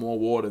gotta add more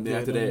water, and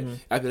then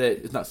after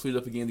that, it's not sweet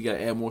enough again. You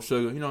gotta add more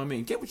sugar. You know what I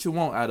mean? Get what you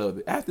want out of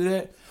it. After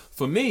that,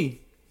 for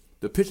me,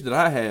 the pitcher that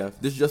I have,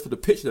 this is just for the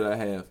pitcher that I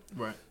have.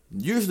 Right.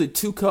 Usually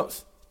 2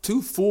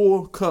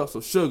 full cups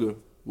of sugar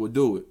will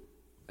do it,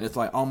 and it's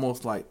like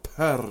almost like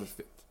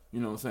perfect.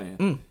 You know what I'm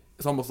saying?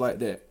 It's almost like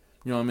that.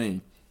 You know what I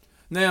mean?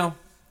 Now,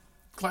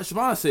 like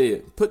Siobhan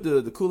said, put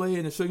the Kool-Aid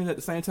and the sugar in at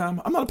the same time.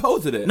 I'm not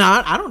opposed to that.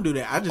 No, I don't do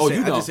that. I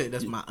just said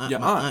that's my aunt. Yeah,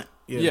 my aunt.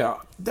 Yeah,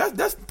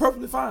 that's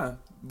perfectly fine.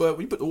 But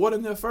when you put the water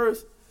in there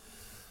first,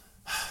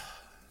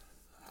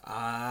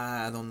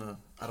 I don't know.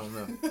 I don't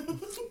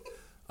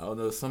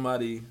know.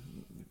 Somebody,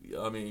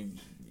 I mean,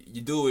 you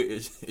do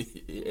it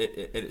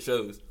and it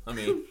shows. I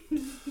mean,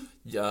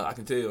 yeah, I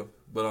can tell.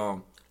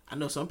 But I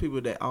know some people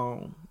that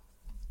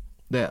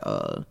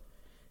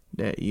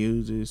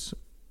uses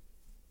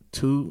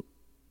two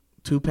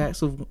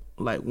packs of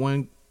like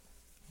one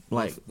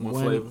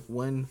flavor.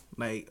 one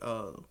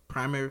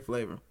primary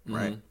flavor,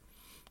 right?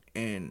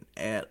 And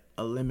add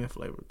a lemon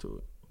flavor to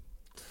it.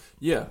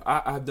 Yeah,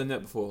 I've done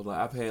that before. Like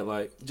I've had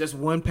like just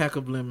 1 pack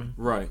of lemon,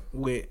 right?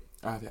 With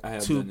I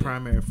have 2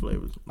 primary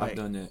flavors. I've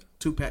done that.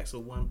 2 packs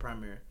of 1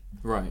 primary.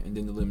 Right, and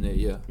then the lemonade.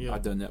 Yeah,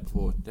 I've done that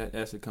before. That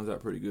actually comes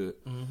out pretty good.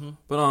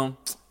 But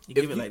you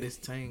give it like this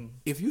tang.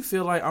 If you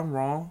feel like I'm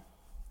wrong,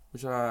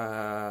 which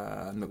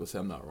I'm not gonna say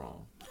I'm not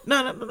wrong.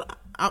 No.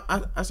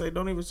 I say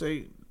don't even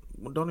say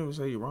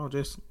you're wrong.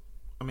 Just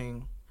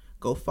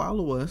go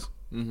follow us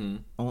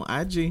on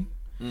IG.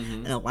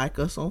 And like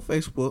us on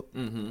Facebook.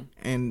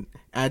 And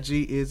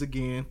IG is it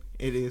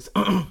is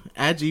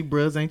IG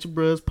Bros Ain't Your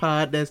Bros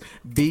Pod. That's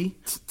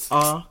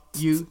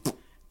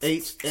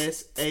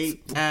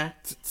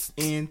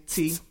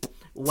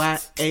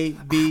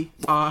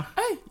BRUHSAINTYABR.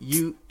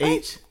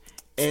 BRUHSPOD.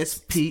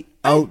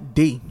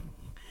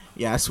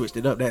 Yeah, I switched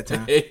it up that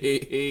time.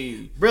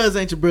 Bros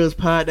Ain't Your Bros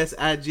Pod. That's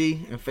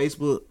IG, and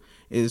Facebook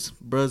is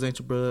Bros Ain't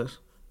Your Bros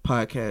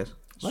Podcast.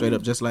 Straight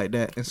up, just like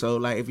that. And so,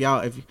 like, if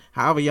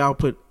however y'all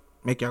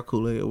make y'all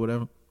Kool-Aid or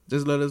whatever,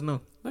 just let us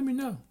know. Let me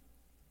know.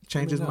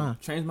 Change his mind.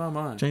 Change my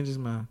mind. Change his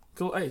mind.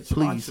 Cool. Hey,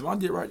 please. If I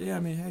did right there, I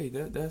mean, hey,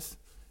 that's.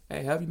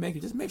 Hey, have you make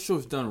it? Just make sure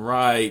it's done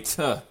right.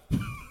 Cause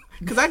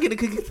I get the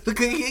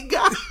cookie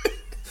guy.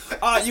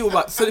 You were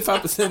about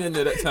 75% in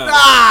there that time.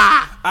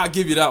 Nah. I'll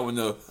give you that one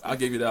though. I'll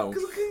give you that one.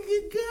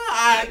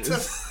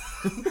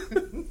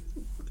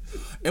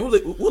 And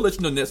we'll let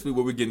you know next week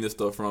where we're getting this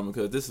stuff from,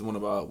 because this is one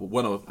of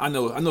I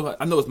know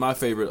it's my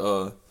favorite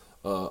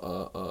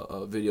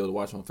video to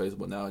watch on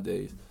Facebook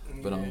nowadays.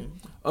 But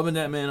other than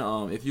that,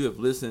 man, if you have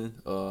listened,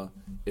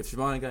 if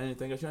Siobhan got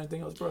anything else,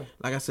 bro?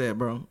 Like I said,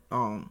 bro,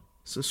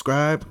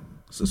 subscribe,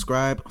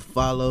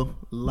 follow,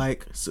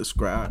 like,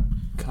 subscribe,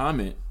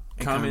 comment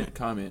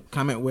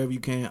wherever you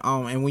can.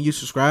 And when you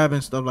subscribe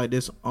and stuff like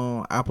this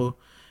on Apple,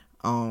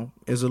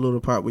 is a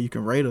little part where you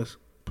can rate us.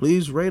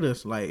 Please rate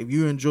us. Like, if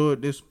you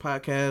enjoyed this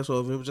podcast,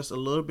 or if it was just a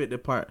little bitty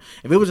part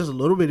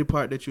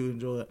that you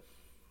enjoyed,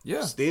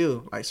 yeah,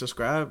 still, like,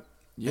 subscribe,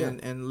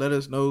 and let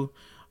us know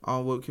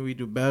what can we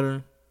do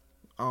better,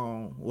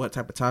 what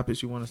type of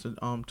topics you want us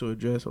to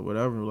address or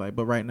whatever. Like,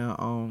 but right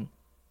now,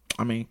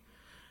 I mean,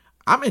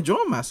 I'm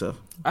enjoying myself.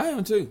 I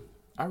am too.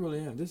 I really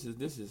am. This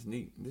is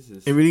neat.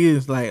 It really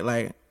is.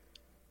 Like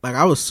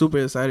I was super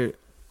excited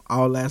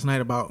all last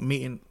night about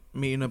meeting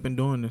up and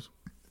doing this.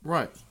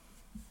 Right.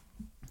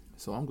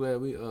 So I'm glad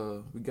we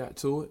got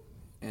to it.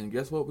 And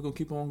guess what? We're gonna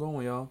keep on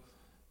going, y'all.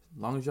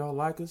 As long as y'all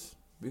like us,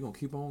 we're gonna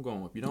keep on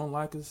going. If you don't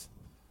like us,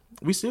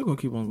 we still gonna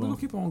keep on going. We're gonna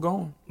keep on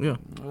going. Yeah.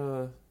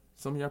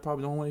 Some of y'all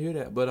probably don't want to hear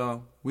that,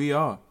 but we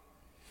are.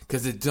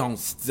 Cause it don't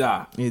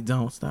stop. It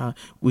don't stop.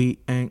 We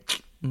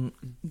ain't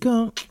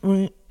going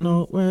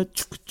nowhere.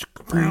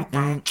 We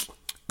ain't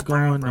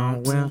going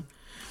nowhere.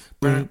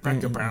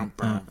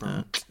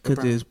 Cause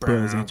this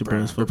Bros Ain't Your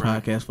Bros for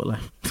podcast for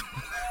life.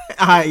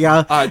 All right,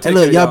 y'all. All right, and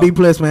look, y'all be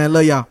blessed, man.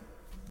 Love y'all.